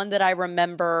the one that I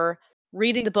remember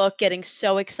reading the book, getting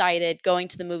so excited, going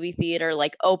to the movie theater,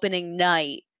 like opening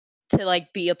night to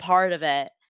like be a part of it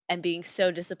and being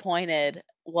so disappointed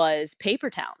was Paper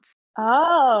Towns,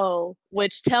 Oh.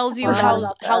 which tells you Forgot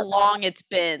about how that. long it's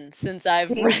been since I've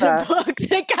read a Jesus. book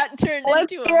that got turned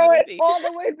Let's into a throw it movie. all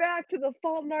the way back to The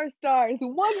Fault in Our Stars.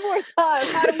 One more time.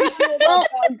 How do we feel about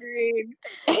John Green?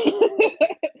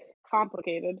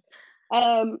 Complicated.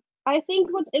 I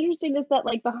think what's interesting is that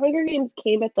like the Hunger Games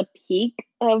came at the peak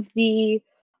of the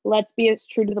let's be as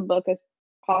true to the book as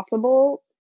possible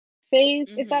phase,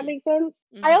 if that makes sense.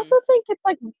 I also think it's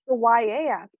like the YA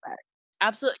aspect.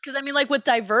 Absolutely, because I mean, like with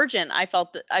Divergent, I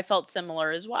felt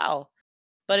similar as well,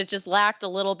 but it just lacked a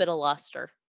little bit of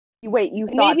luster. Wait, you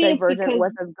thought Maybe it's Divergent because-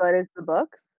 was as good as the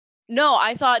books? No,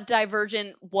 I thought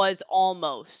Divergent was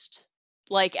almost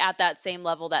like at that same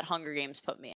level that Hunger Games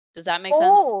put me at. Does that make sense?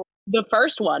 Oh, The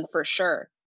first one for sure.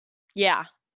 Yeah.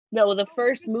 No, the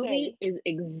first movie is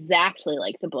exactly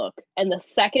like the book, and the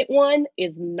second one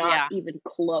is not even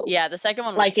close. Yeah, the second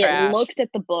one was like trash. it looked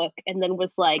at the book and then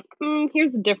was like,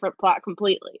 here's a different plot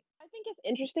completely. I think it's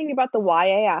interesting about the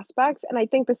YA aspects, and I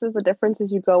think this is the difference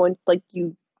as you go and like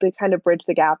they kind of bridge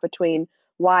the gap between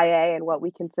YA and what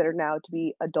we consider now to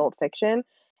be adult fiction.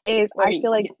 Is I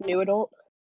feel like new adult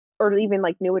or even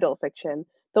like new adult fiction,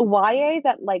 the YA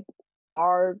that like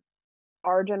our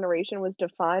generation was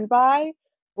defined by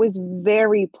was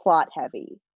very plot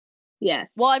heavy.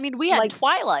 Yes. Well, I mean, we had Like-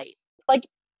 Twilight. Like,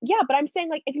 yeah, but I'm saying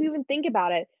like if you even think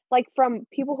about it, like from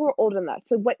people who are older than that.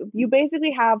 So what you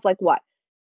basically have like what?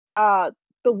 The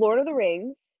Lord of the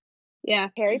Rings, Yeah.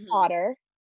 Harry Potter,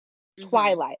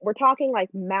 Twilight. We're talking like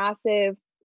massive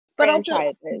But also,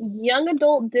 franchises. young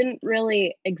adult didn't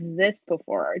really exist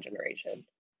before our generation.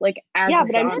 Like as Yeah, a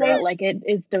but I'm genre, saying- like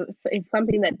it's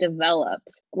something that developed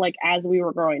like as we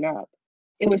were growing up.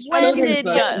 It was When children's did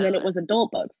books, ya- and then it was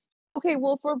adult books. Okay,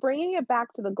 well, if we're bringing it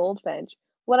back to the Goldfinch,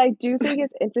 what I do think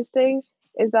is interesting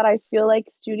is that I feel like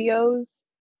studios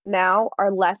now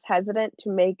are less hesitant to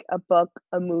make a book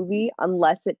a movie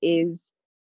unless it is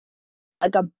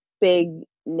like a big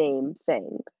name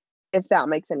thing, if that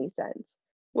makes any sense.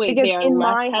 Wait, Because they are in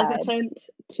less my head- hesitant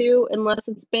to unless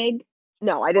it's big.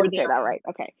 No, I didn't they say are- that right.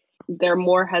 Okay. They're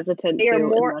more hesitant They are to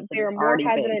more unless they are it's more already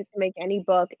hesitant big. to make any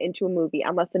book into a movie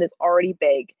unless it is already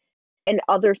big in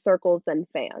other circles than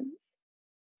fans.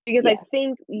 Because I Yes.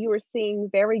 think you were seeing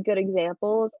very good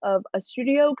examples of a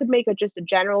studio could make just a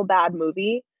general bad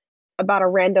movie, about a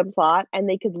random plot and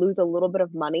they could lose a little bit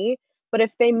of money. But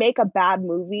if they make a bad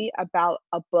movie about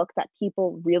a book that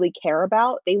people really care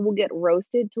about, they will get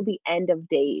roasted till the end of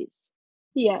days.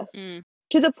 Yes.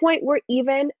 To the point where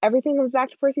even everything comes back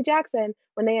to Percy Jackson.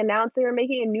 When they announced they were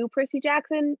making a new Percy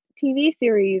Jackson TV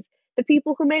series, the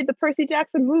people who made the Percy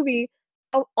Jackson movie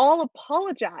all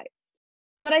apologized.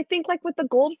 But I think like with the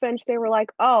Goldfinch, they were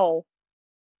like, oh,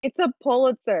 it's a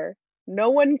Pulitzer. No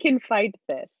one can fight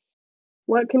this.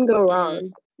 What can go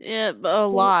wrong? Yeah, a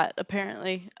lot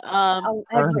apparently.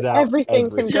 Turns out Everything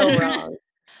can go everything. wrong.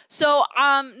 So,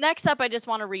 next up, I just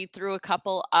want to read through a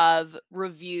couple of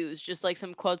reviews, just like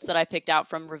some quotes that I picked out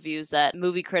from reviews that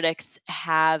movie critics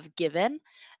have given.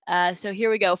 So here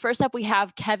we go. First up, we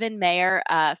have Kevin Mayer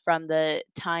from the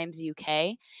Times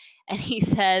UK, and he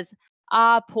says,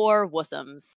 "Ah, poor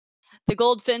wussums. The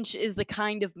Goldfinch is the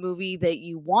kind of movie that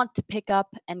you want to pick up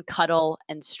and cuddle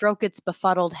and stroke its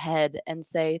befuddled head and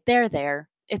say, there,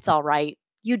 it's all right.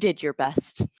 You did your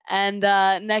best." And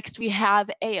next we have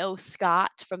A.O.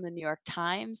 Scott from the New York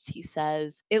Times. He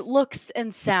says, "It looks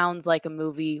and sounds like a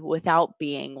movie without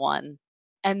being one."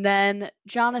 And then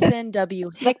Jonathan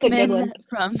W. That's a good Hickman one.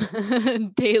 from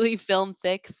Daily Film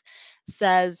Fix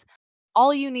says,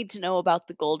 "All you need to know about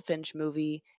the Goldfinch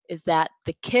movie is that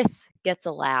the kiss gets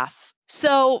a laugh."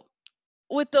 So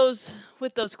with those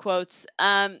quotes,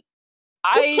 I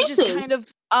just kisses? kind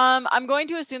of I'm going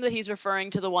to assume that he's referring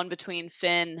to the one between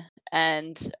Finn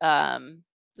and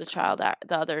the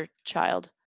other child.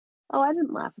 Oh, I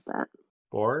didn't laugh at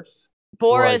Boris?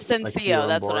 Boris and like Theo, Theo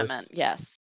and that's what I Boris? meant.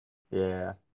 Yes.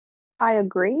 Yeah. I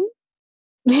agree.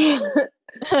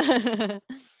 that.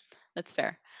 That's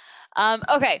fair.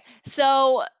 Okay,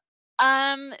 so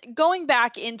going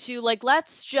back into like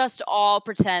let's just all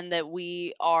pretend that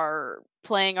we are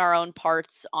playing our own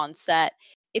parts on set.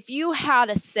 If you had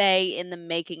a say in the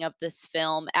making of this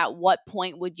film, at what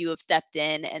point would you have stepped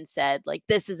in and said like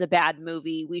this is a bad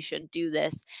movie, we shouldn't do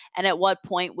this? And at what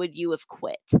point would you have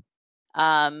quit?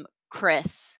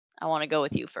 Chris, I want to go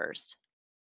with you first.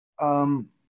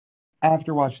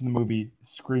 After watching the movie,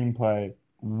 screenplay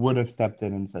would have stepped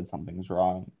in and said something's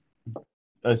wrong,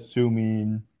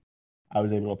 assuming I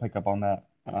was able to pick up on that.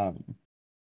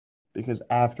 Because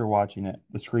after watching it,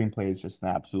 the screenplay is just an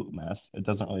absolute mess. It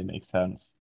doesn't really make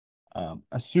sense.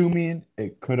 Assuming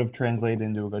it could have translated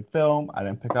into a good film, I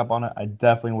didn't pick up on it. I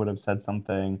definitely would have said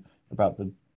something about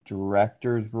the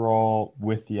director's role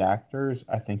with the actors.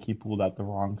 I think he pulled out the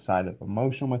wrong side of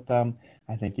emotion with them.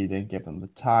 I think he didn't give them the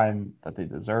time that they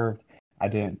deserved. I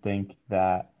didn't think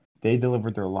that they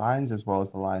delivered their lines as well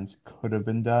as the lines could have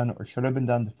been done or should have been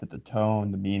done to fit the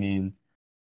tone, the meaning,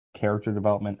 character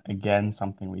development. Again,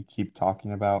 something we keep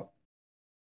talking about.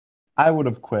 I would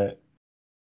have quit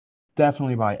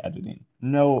definitely by editing.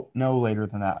 No later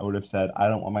than that, I would have said, I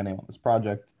don't want my name on this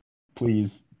project.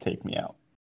 Please take me out.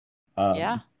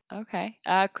 Yeah. Okay.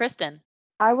 Kristen.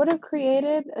 I would have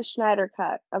created a Schneider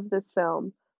cut of this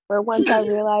film where once I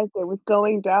realized it was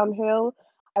going downhill,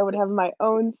 I would have my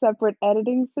own separate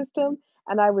editing system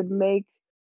and I would make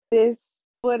this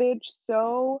footage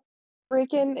so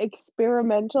freaking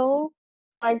experimental.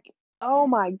 Like, oh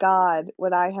my God,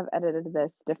 would I have edited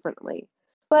this differently?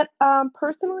 But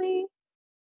personally,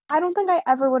 I don't think I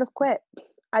ever would have quit.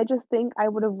 I just think I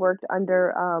would have worked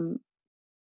under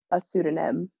a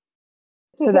pseudonym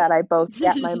so that I both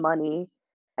get my money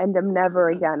and am never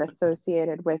again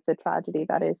associated with the tragedy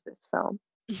that is this film.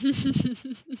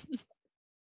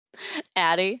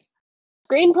 Addi.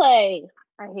 Screenplay.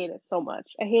 I hate it so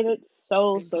much. I hate it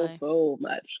so Screenplay.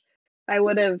 much. I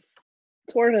would have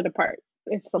torn it apart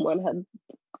if someone had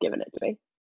given it to me.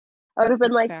 I would have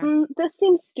been That's like, fair. this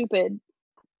seems stupid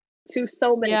to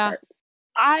so many Yeah. parts.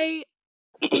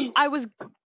 I was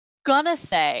gonna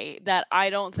say that I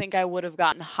don't think I would have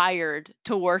gotten hired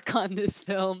to work on this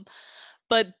film,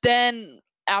 but then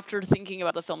after thinking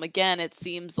about the film again, it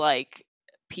seems like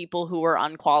people who were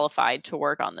unqualified to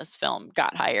work on this film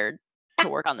got hired to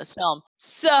work on this film.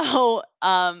 So,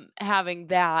 having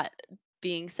that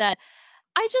being said,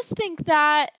 I just think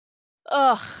that,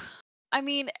 ugh, I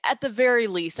mean, at the very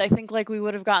least, I think like we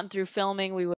would have gotten through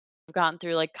filming, we would have gotten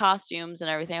through like costumes and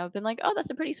everything. I've been like, oh, that's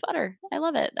a pretty sweater. I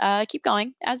love it. Keep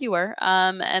going as you were.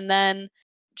 And then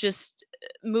just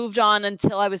moved on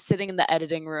until I was sitting in the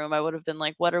editing room. I would have been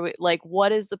like, what are we like?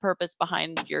 What is the purpose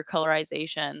behind your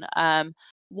colorization?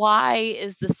 Why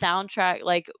is the soundtrack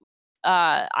like?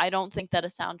 I don't think that a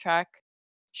soundtrack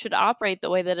should operate the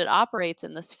way that it operates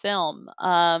in this film.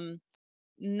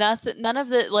 None of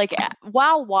the like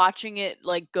while watching it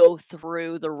like go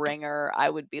through the ringer, I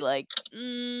would be like,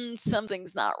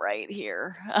 something's not right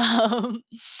here.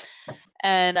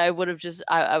 and I would have just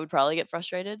I would probably get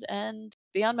frustrated and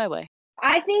be on my way.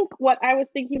 I think what I was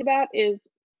thinking about is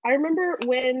I remember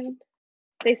when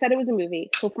they said it was a movie.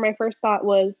 So for my first thought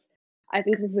was, I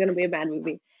think this is going to be a bad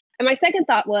movie. And my second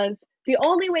thought was, the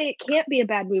only way it can't be a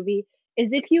bad movie is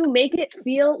if you make it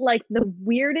feel like the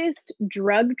weirdest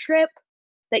drug trip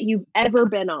that you've ever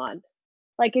been on.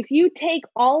 Like if you take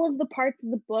all of the parts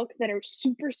of the book that are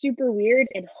super, super weird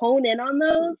and hone in on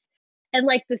those, and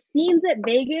like the scenes at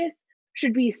Vegas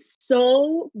should be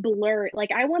so blurred.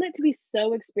 Like I want it to be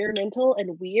so experimental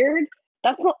and weird.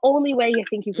 That's the only way you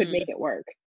think you could make it work.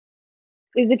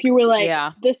 Is if you were like,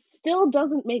 Yeah. this still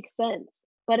doesn't make sense,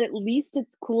 but at least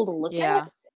it's cool to look Yeah.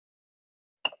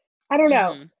 at. I don't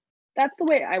know. Mhm. That's the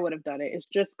way I would have done it. It's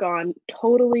just gone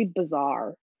totally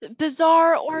bizarre.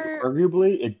 Bizarre or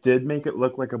Arguably, it did make it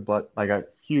look like a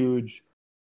huge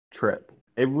trip.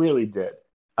 It really did.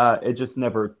 It just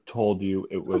never told you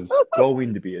it was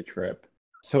going to be a trip.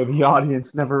 So the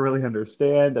audience never really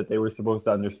understand that they were supposed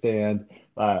to understand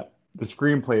that the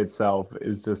screenplay itself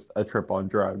is just a trip on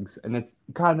drugs, and it's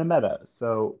kind of meta.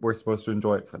 So we're supposed to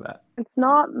enjoy it for that. It's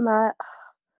not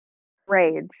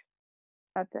rage.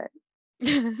 That's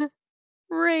it.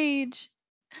 rage.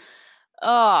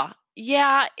 Oh,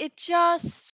 yeah, it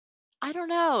just I don't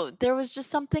know. There was just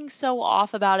something so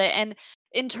off about it. And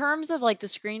in terms of like the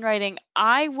screenwriting,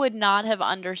 I would not have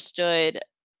understood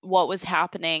what was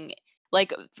happening.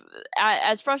 Like,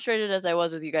 as frustrated as I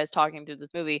was with you guys talking through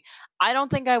this movie, I don't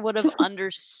think I would have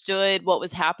understood what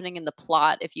was happening in the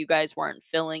plot if you guys weren't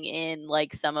filling in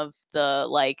like some of the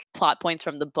like plot points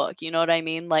from the book. You know what I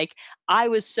mean? Like, I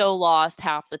was so lost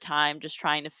half the time just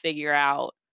trying to figure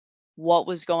out what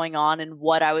was going on and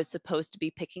what I was supposed to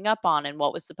be picking up on and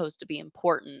what was supposed to be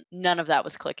important. None of that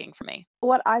was clicking for me.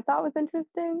 What I thought was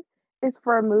interesting is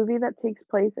for a movie that takes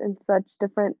place in such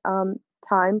different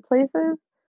time places,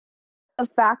 the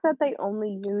fact that they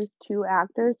only use 2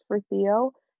 actors for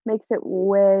Theo makes it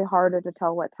way harder to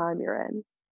tell what time you're in.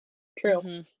 True.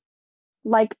 Mhm.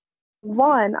 Like,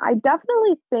 one, I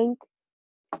definitely think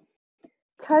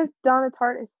because Donna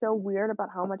Tartt is so weird about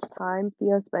how much time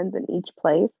Theo spends in each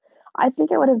place, I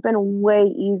think it would have been way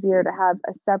easier to have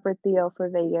a separate Theo for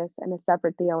Vegas and a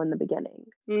separate Theo in the beginning.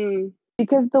 Mm.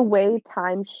 Because the way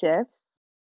time shifts,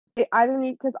 I don't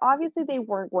need, because obviously they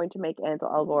weren't going to make Ansel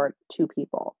Elgort 2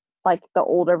 people. Like the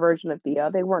older version of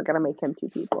Theo, they weren't going to make him 2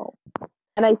 people.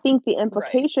 And I think the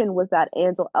implication was that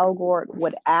Ansel Elgort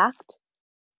would act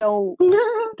so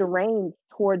deranged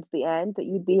towards the end that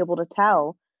you'd be able to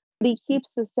tell. But he keeps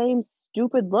the same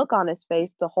stupid look on his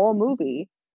face the whole movie.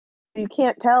 You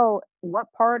can't tell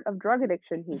what part of drug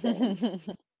addiction he's in.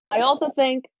 I also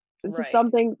think this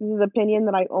is opinion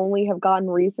that I only have gotten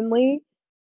recently,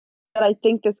 that I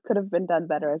think this could have been done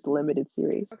better as a limited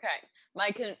series. Okay.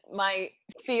 My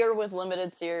fear with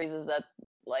limited series is that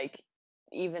like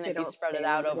even if you spread it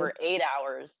out over 8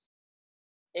 hours,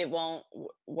 it won't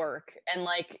work. And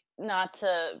like not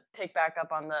to pick back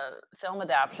up on the film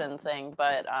adaptation thing,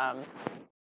 but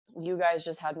you guys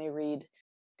just had me read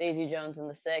Daisy Jones and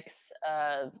the Six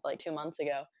like 2 months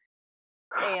ago.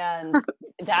 And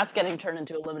that's getting turned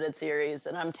into a limited series,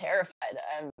 and I'm terrified.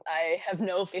 I have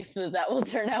no faith that will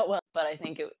turn out well, but I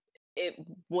think it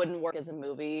wouldn't work as a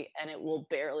movie, and it will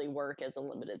barely work as a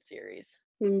limited series.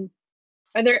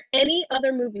 Are there any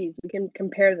other movies we can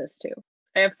compare this to?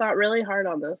 I have thought really hard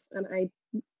on this, and I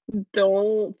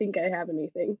don't think I have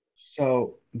anything.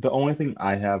 So the only thing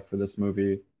I have for this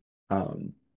movie,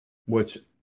 which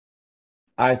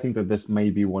I think that this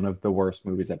may be one of the worst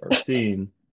movies I've ever seen,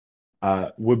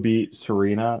 would be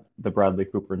Serena, the Bradley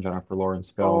Cooper and Jennifer Lawrence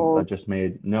film that just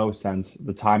made no sense.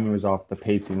 The timing was off, the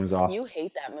pacing was off. You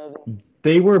hate that movie.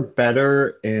 They were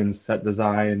better in set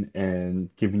design and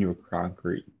giving you a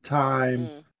concrete time.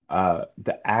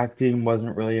 The acting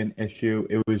wasn't really an issue.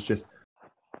 It was just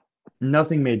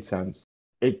nothing made sense.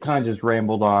 It kind of just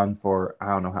rambled on for I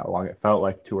don't know how long. It felt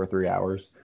like 2 or 3 hours.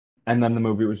 And then the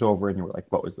movie was over and you were like,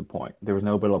 what was the point? There was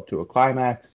no build up to a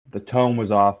climax. The tone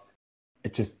was off.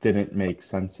 It just didn't make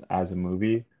sense as a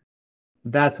movie.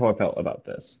 That's how I felt about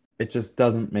this. It just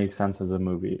doesn't make sense as a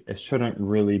movie. It shouldn't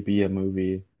really be a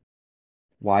movie.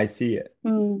 Why see it?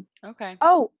 Okay.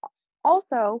 Oh,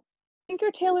 also,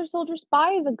 Tinker Tailor Soldier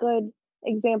Spy is a good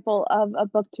example of a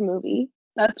book to movie.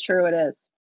 That's true, it is.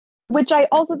 Which I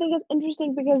also think is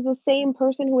interesting because the same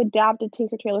person who adapted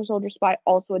Tinker Tailor Soldier Spy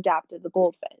also adapted The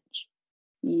Goldfinch.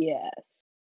 Yes.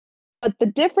 But the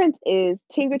difference is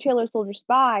Tinker Tailor Soldier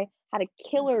Spy had a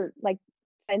killer like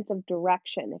sense of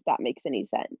direction, if that makes any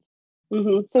sense.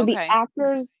 So the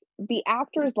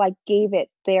actors like gave it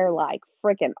their like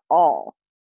freaking all.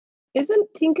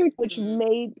 Isn't Tinker, which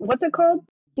made, what's it called?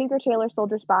 Tinker Tailor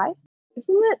Soldier Spy? Isn't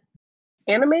it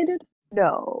animated?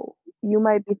 No, you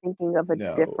might be thinking of a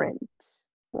No. different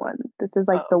one. This is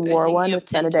like the Are you war thinking one of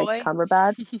with Benedict Tintoy?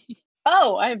 Cumberbatch.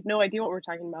 Oh, I have no idea what we're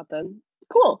talking about then.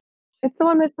 Cool. It's the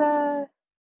one with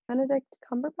Benedict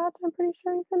Cumberbatch. I'm pretty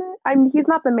sure he's in it. I mean, he's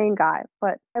not the main guy,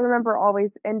 but I remember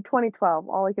always in 2012,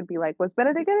 all I could be like, was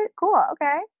Benedict in it? Cool,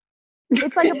 okay.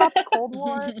 It's like about the Cold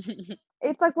War.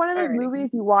 It's like one of those Alrighty. movies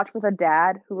you watch with a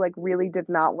dad who like really did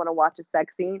not want to watch a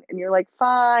sex scene, and you're like,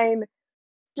 fine,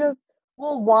 just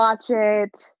we'll watch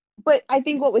it. But I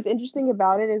think what was interesting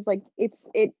about it is like it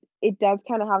does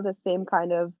kind of have the same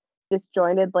kind of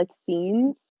disjointed like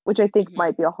scenes, which I think Mhm.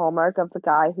 might be a hallmark of the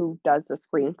guy who does the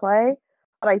screenplay.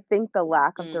 But I think the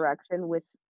lack of Mm. direction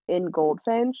within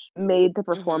Goldfinch made the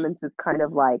performances kind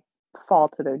of like fall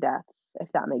to their deaths,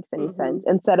 if that makes any sense,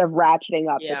 instead of ratcheting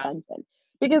up the Yeah. tension.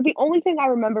 Because the only thing I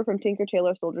remember from Tinker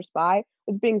Tailor Soldier Spy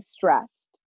was being stressed.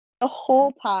 The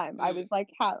whole time I was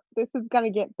like, how this is gonna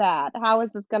get bad. How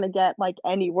is this gonna get like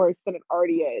any worse than it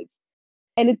already is?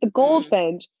 And at the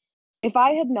Goldfinch, if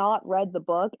I had not read the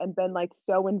book and been like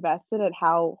so invested at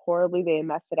how horribly they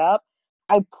messed it up,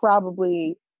 I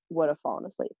probably would have fallen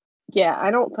asleep. Yeah, I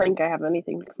don't think I have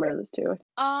anything to compare this to.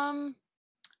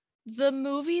 The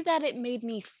movie that it made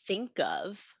me think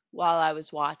of while I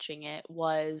was watching it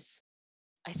was,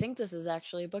 I think this is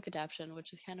actually a book adaptation,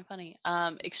 which is kind of funny.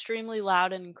 Extremely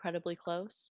Loud and Incredibly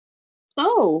Close.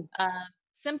 Oh,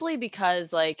 Simply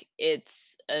because like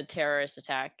it's a terrorist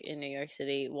attack in New York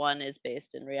City. One is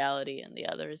based in reality and the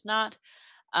other is not.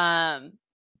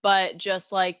 But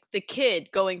just like the kid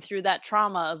going through that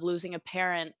trauma of losing a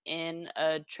parent in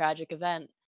a tragic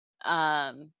event,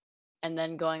 um, and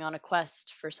then going on a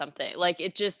quest for something. Like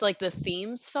it just like the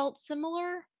themes felt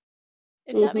similar,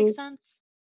 if that makes sense.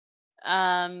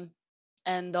 Um,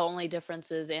 and the only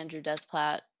difference is Andrew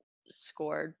Desplat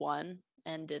scored one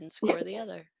and didn't score the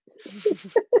other.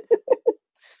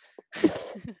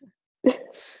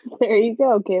 there you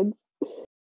go, kids.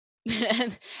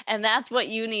 and that's what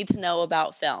you need to know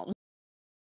about film.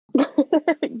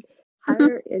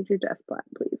 Hire Andrew Desplat,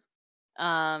 please.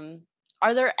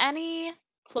 Are there any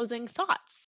closing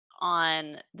thoughts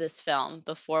on this film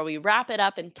before we wrap it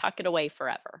up and tuck it away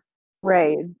forever?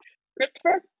 Rage.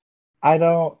 Christopher? I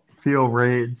don't feel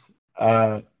rage.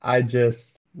 I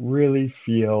just really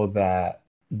feel that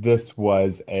this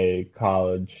was a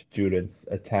college student's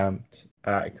attempt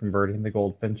at converting the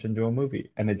Goldfinch into a movie,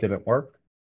 and it didn't work.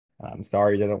 I'm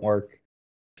sorry it didn't work.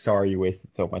 Sorry you wasted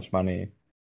so much money.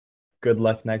 Good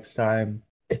luck next time.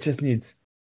 It just needs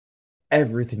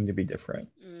everything to be different.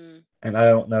 And I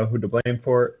don't know who to blame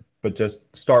for it, but just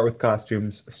start with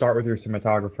costumes, start with your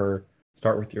cinematographer,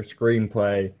 start with your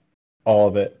screenplay, all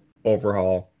of it,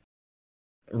 overhaul.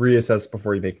 Reassess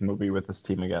before you make a movie with this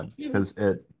team again, because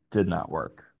it did not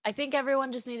work. I think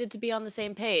everyone just needed to be on the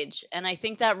same page. And I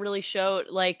think that really showed,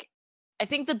 like, I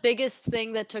think the biggest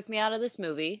thing that took me out of this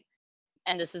movie,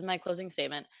 and this is my closing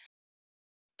statement,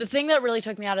 the thing that really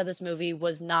took me out of this movie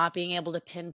was not being able to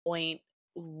pinpoint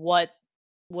what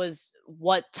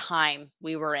time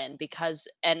we were in, because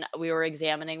and we were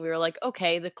examining, we were like,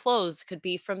 okay, the clothes could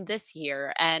be from this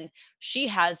year, and she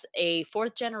has a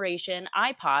fourth generation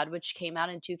iPod which came out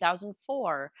in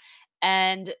 2004,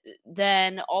 and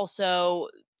then also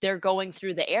they're going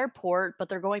through the airport, but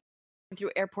they're going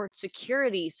through airport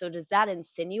security. So does that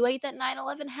insinuate that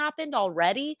 9/11 happened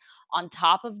already on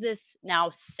top of this now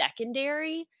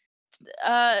secondary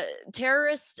uh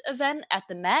terrorist event at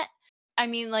the Met? I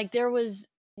mean, like there was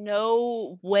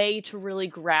no way to really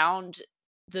ground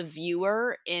the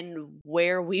viewer in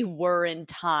where we were in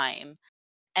time.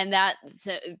 And that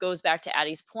goes back to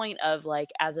Addie's point of like,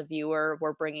 as a viewer,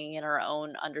 we're bringing in our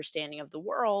own understanding of the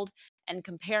world and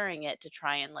comparing it to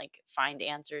try and like find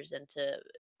answers and to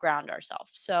ground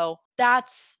ourselves. So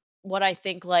that's what I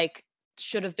think like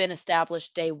should have been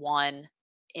established day one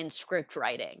in script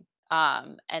writing,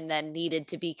 and then needed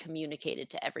to be communicated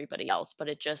to everybody else. But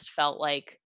it just felt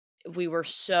like we were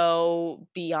so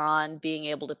beyond being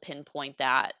able to pinpoint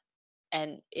that.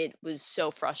 And it was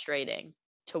so frustrating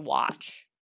to watch.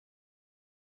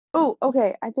 Oh,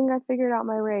 okay. I think I figured out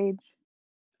my rage.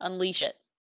 Unleash it.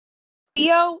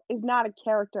 Theo is not a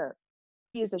character.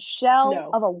 He is a shell No.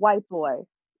 of a white boy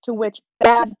to which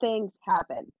bad things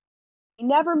happen. He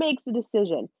never makes a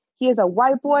decision. He is a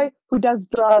white boy who does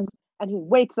drugs and he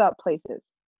wakes up places.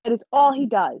 That is all he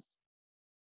does.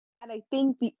 And I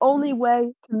think the only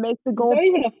way to make the He's gold. not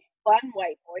even a fun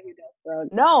white boy who does drugs.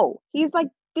 No, he's like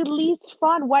the least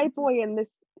fun white boy in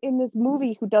this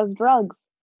movie who does drugs.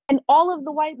 And all of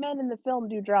the white men in the film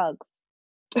do drugs.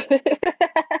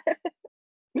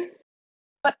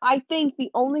 But I think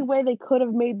the only way they could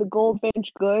have made the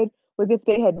Goldfinch good was if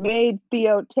they had made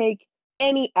Theo take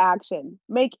any action,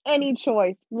 make any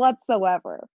choice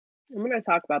whatsoever. I'm going to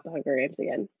talk about the Hunger Games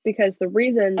again because the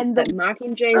reason And that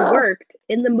Mockingjay worked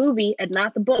in the movie and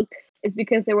not the book is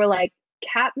because they were like,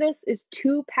 Katniss is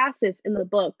too passive in the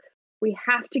book. We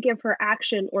have to give her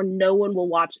action or no one will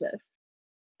watch this.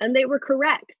 And they were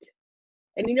correct.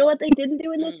 And you know what they didn't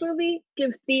do in this movie?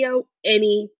 Give Theo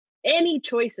any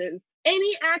choices,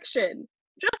 any action,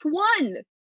 just one.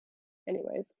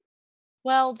 Anyways.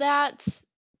 Well, that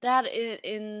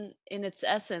in its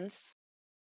essence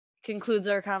concludes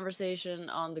our conversation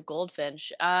on the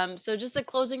Goldfinch. So just a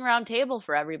closing round table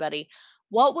for everybody.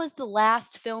 What was the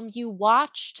last film you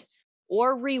watched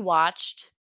or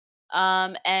rewatched?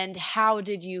 And how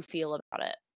did you feel about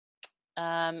it?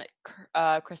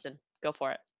 Kristen, go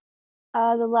for it.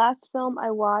 The last film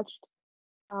I watched,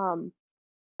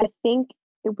 I think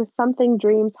it was something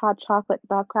Dreams Hot Chocolate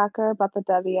Nutcracker about the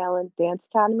Debbie Allen Dance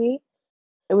Academy.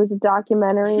 It was a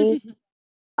documentary,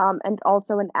 and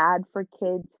also an ad for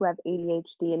kids who have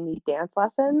ADHD and need dance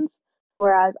lessons.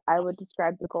 Whereas I would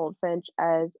describe the Goldfinch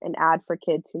as an ad for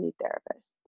kids who need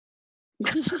therapists.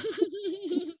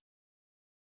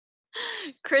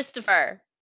 Christopher.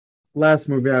 Last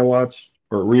movie I watched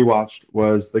or rewatched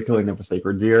was The Killing of a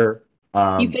Sacred Deer.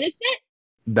 You finished it?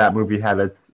 That movie had I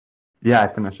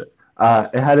finished it.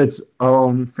 It had its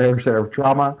own fair share of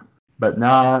drama, but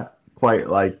not quite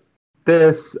like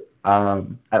this.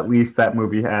 At least that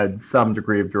movie had some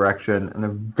degree of direction and a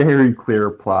very clear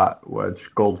plot,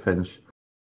 which Goldfinch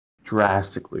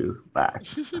drastically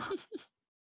lacks.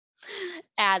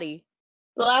 Addi.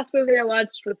 The last movie I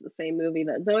watched was the same movie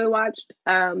that Zoe watched,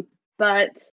 but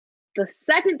the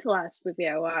second to last movie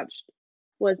I watched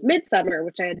was Midsummer,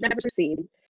 which I had never seen,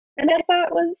 and I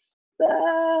thought was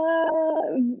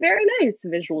very nice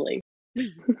visually.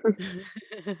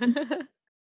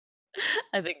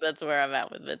 I think that's where I'm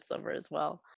at with Midsummer as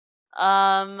well.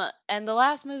 And the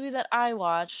last movie that I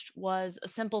watched was A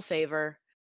Simple Favor.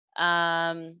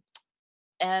 And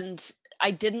I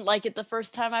didn't like it the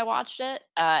first time I watched it,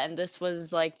 and this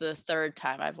was like the third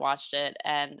time I've watched it,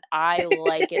 and I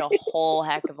like it a whole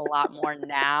heck of a lot more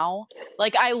now.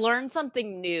 Like I learn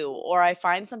something new, or I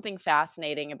find something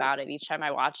fascinating about it each time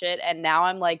I watch it, and now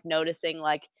I'm like noticing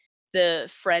like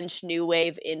the French New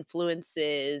Wave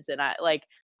influences, and I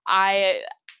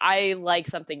like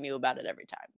something new about it every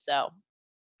time. So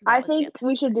that I was think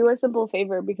we should fantastic. do A Simple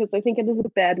Favor because I think it is a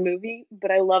bad movie, but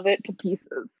I love it to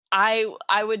pieces. I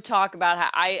would talk about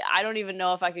how I don't even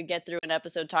know if I could get through an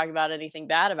episode talking about anything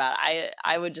bad about it.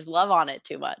 I would just love on it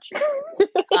too much.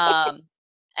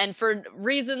 And for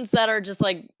reasons that are just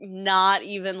like not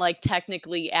even like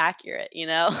technically accurate, you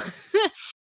know?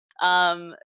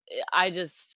 I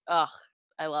just I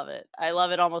love it. I love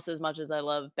it almost as much as I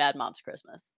love Bad Moms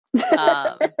Christmas.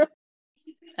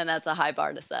 And that's a high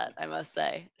bar to set, I must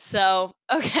say. So,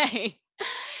 okay.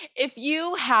 If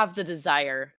you have the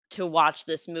desire to watch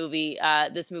this movie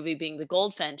being The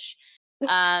Goldfinch,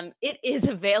 it is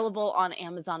available on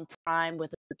Amazon Prime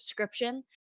with a subscription.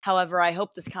 However, I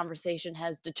hope this conversation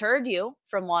has deterred you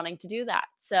from wanting to do that.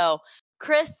 So,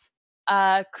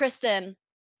 Kristen,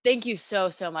 thank you so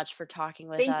much for talking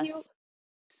with us. Thank you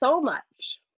so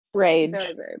much. Rage.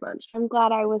 Very, very much. I'm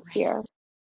glad I was here.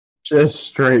 Just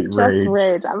straight rage. Just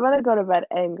rage. I'm gonna go to bed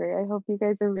angry. I hope you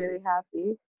guys are really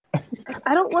happy.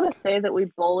 I don't want to say that we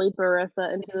bullied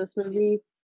Marissa into this movie,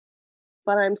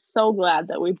 but I'm so glad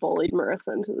that we bullied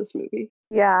Marissa into this movie.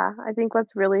 Yeah, I think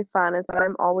what's really fun is that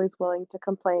I'm always willing to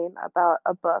complain about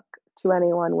a book to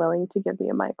anyone willing to give me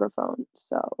a microphone.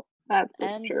 So That's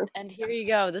and, true. And here you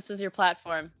go. This was your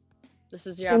platform. This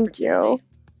was your Thank opportunity.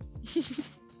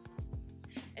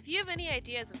 If you have any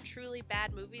ideas of truly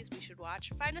bad movies we should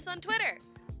watch, find us on Twitter.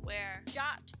 We're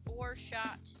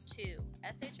Shot4Shot2.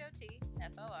 SHOTFORSHOT,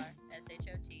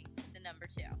 the number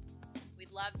 2.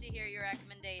 We'd love to hear your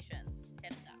recommendations.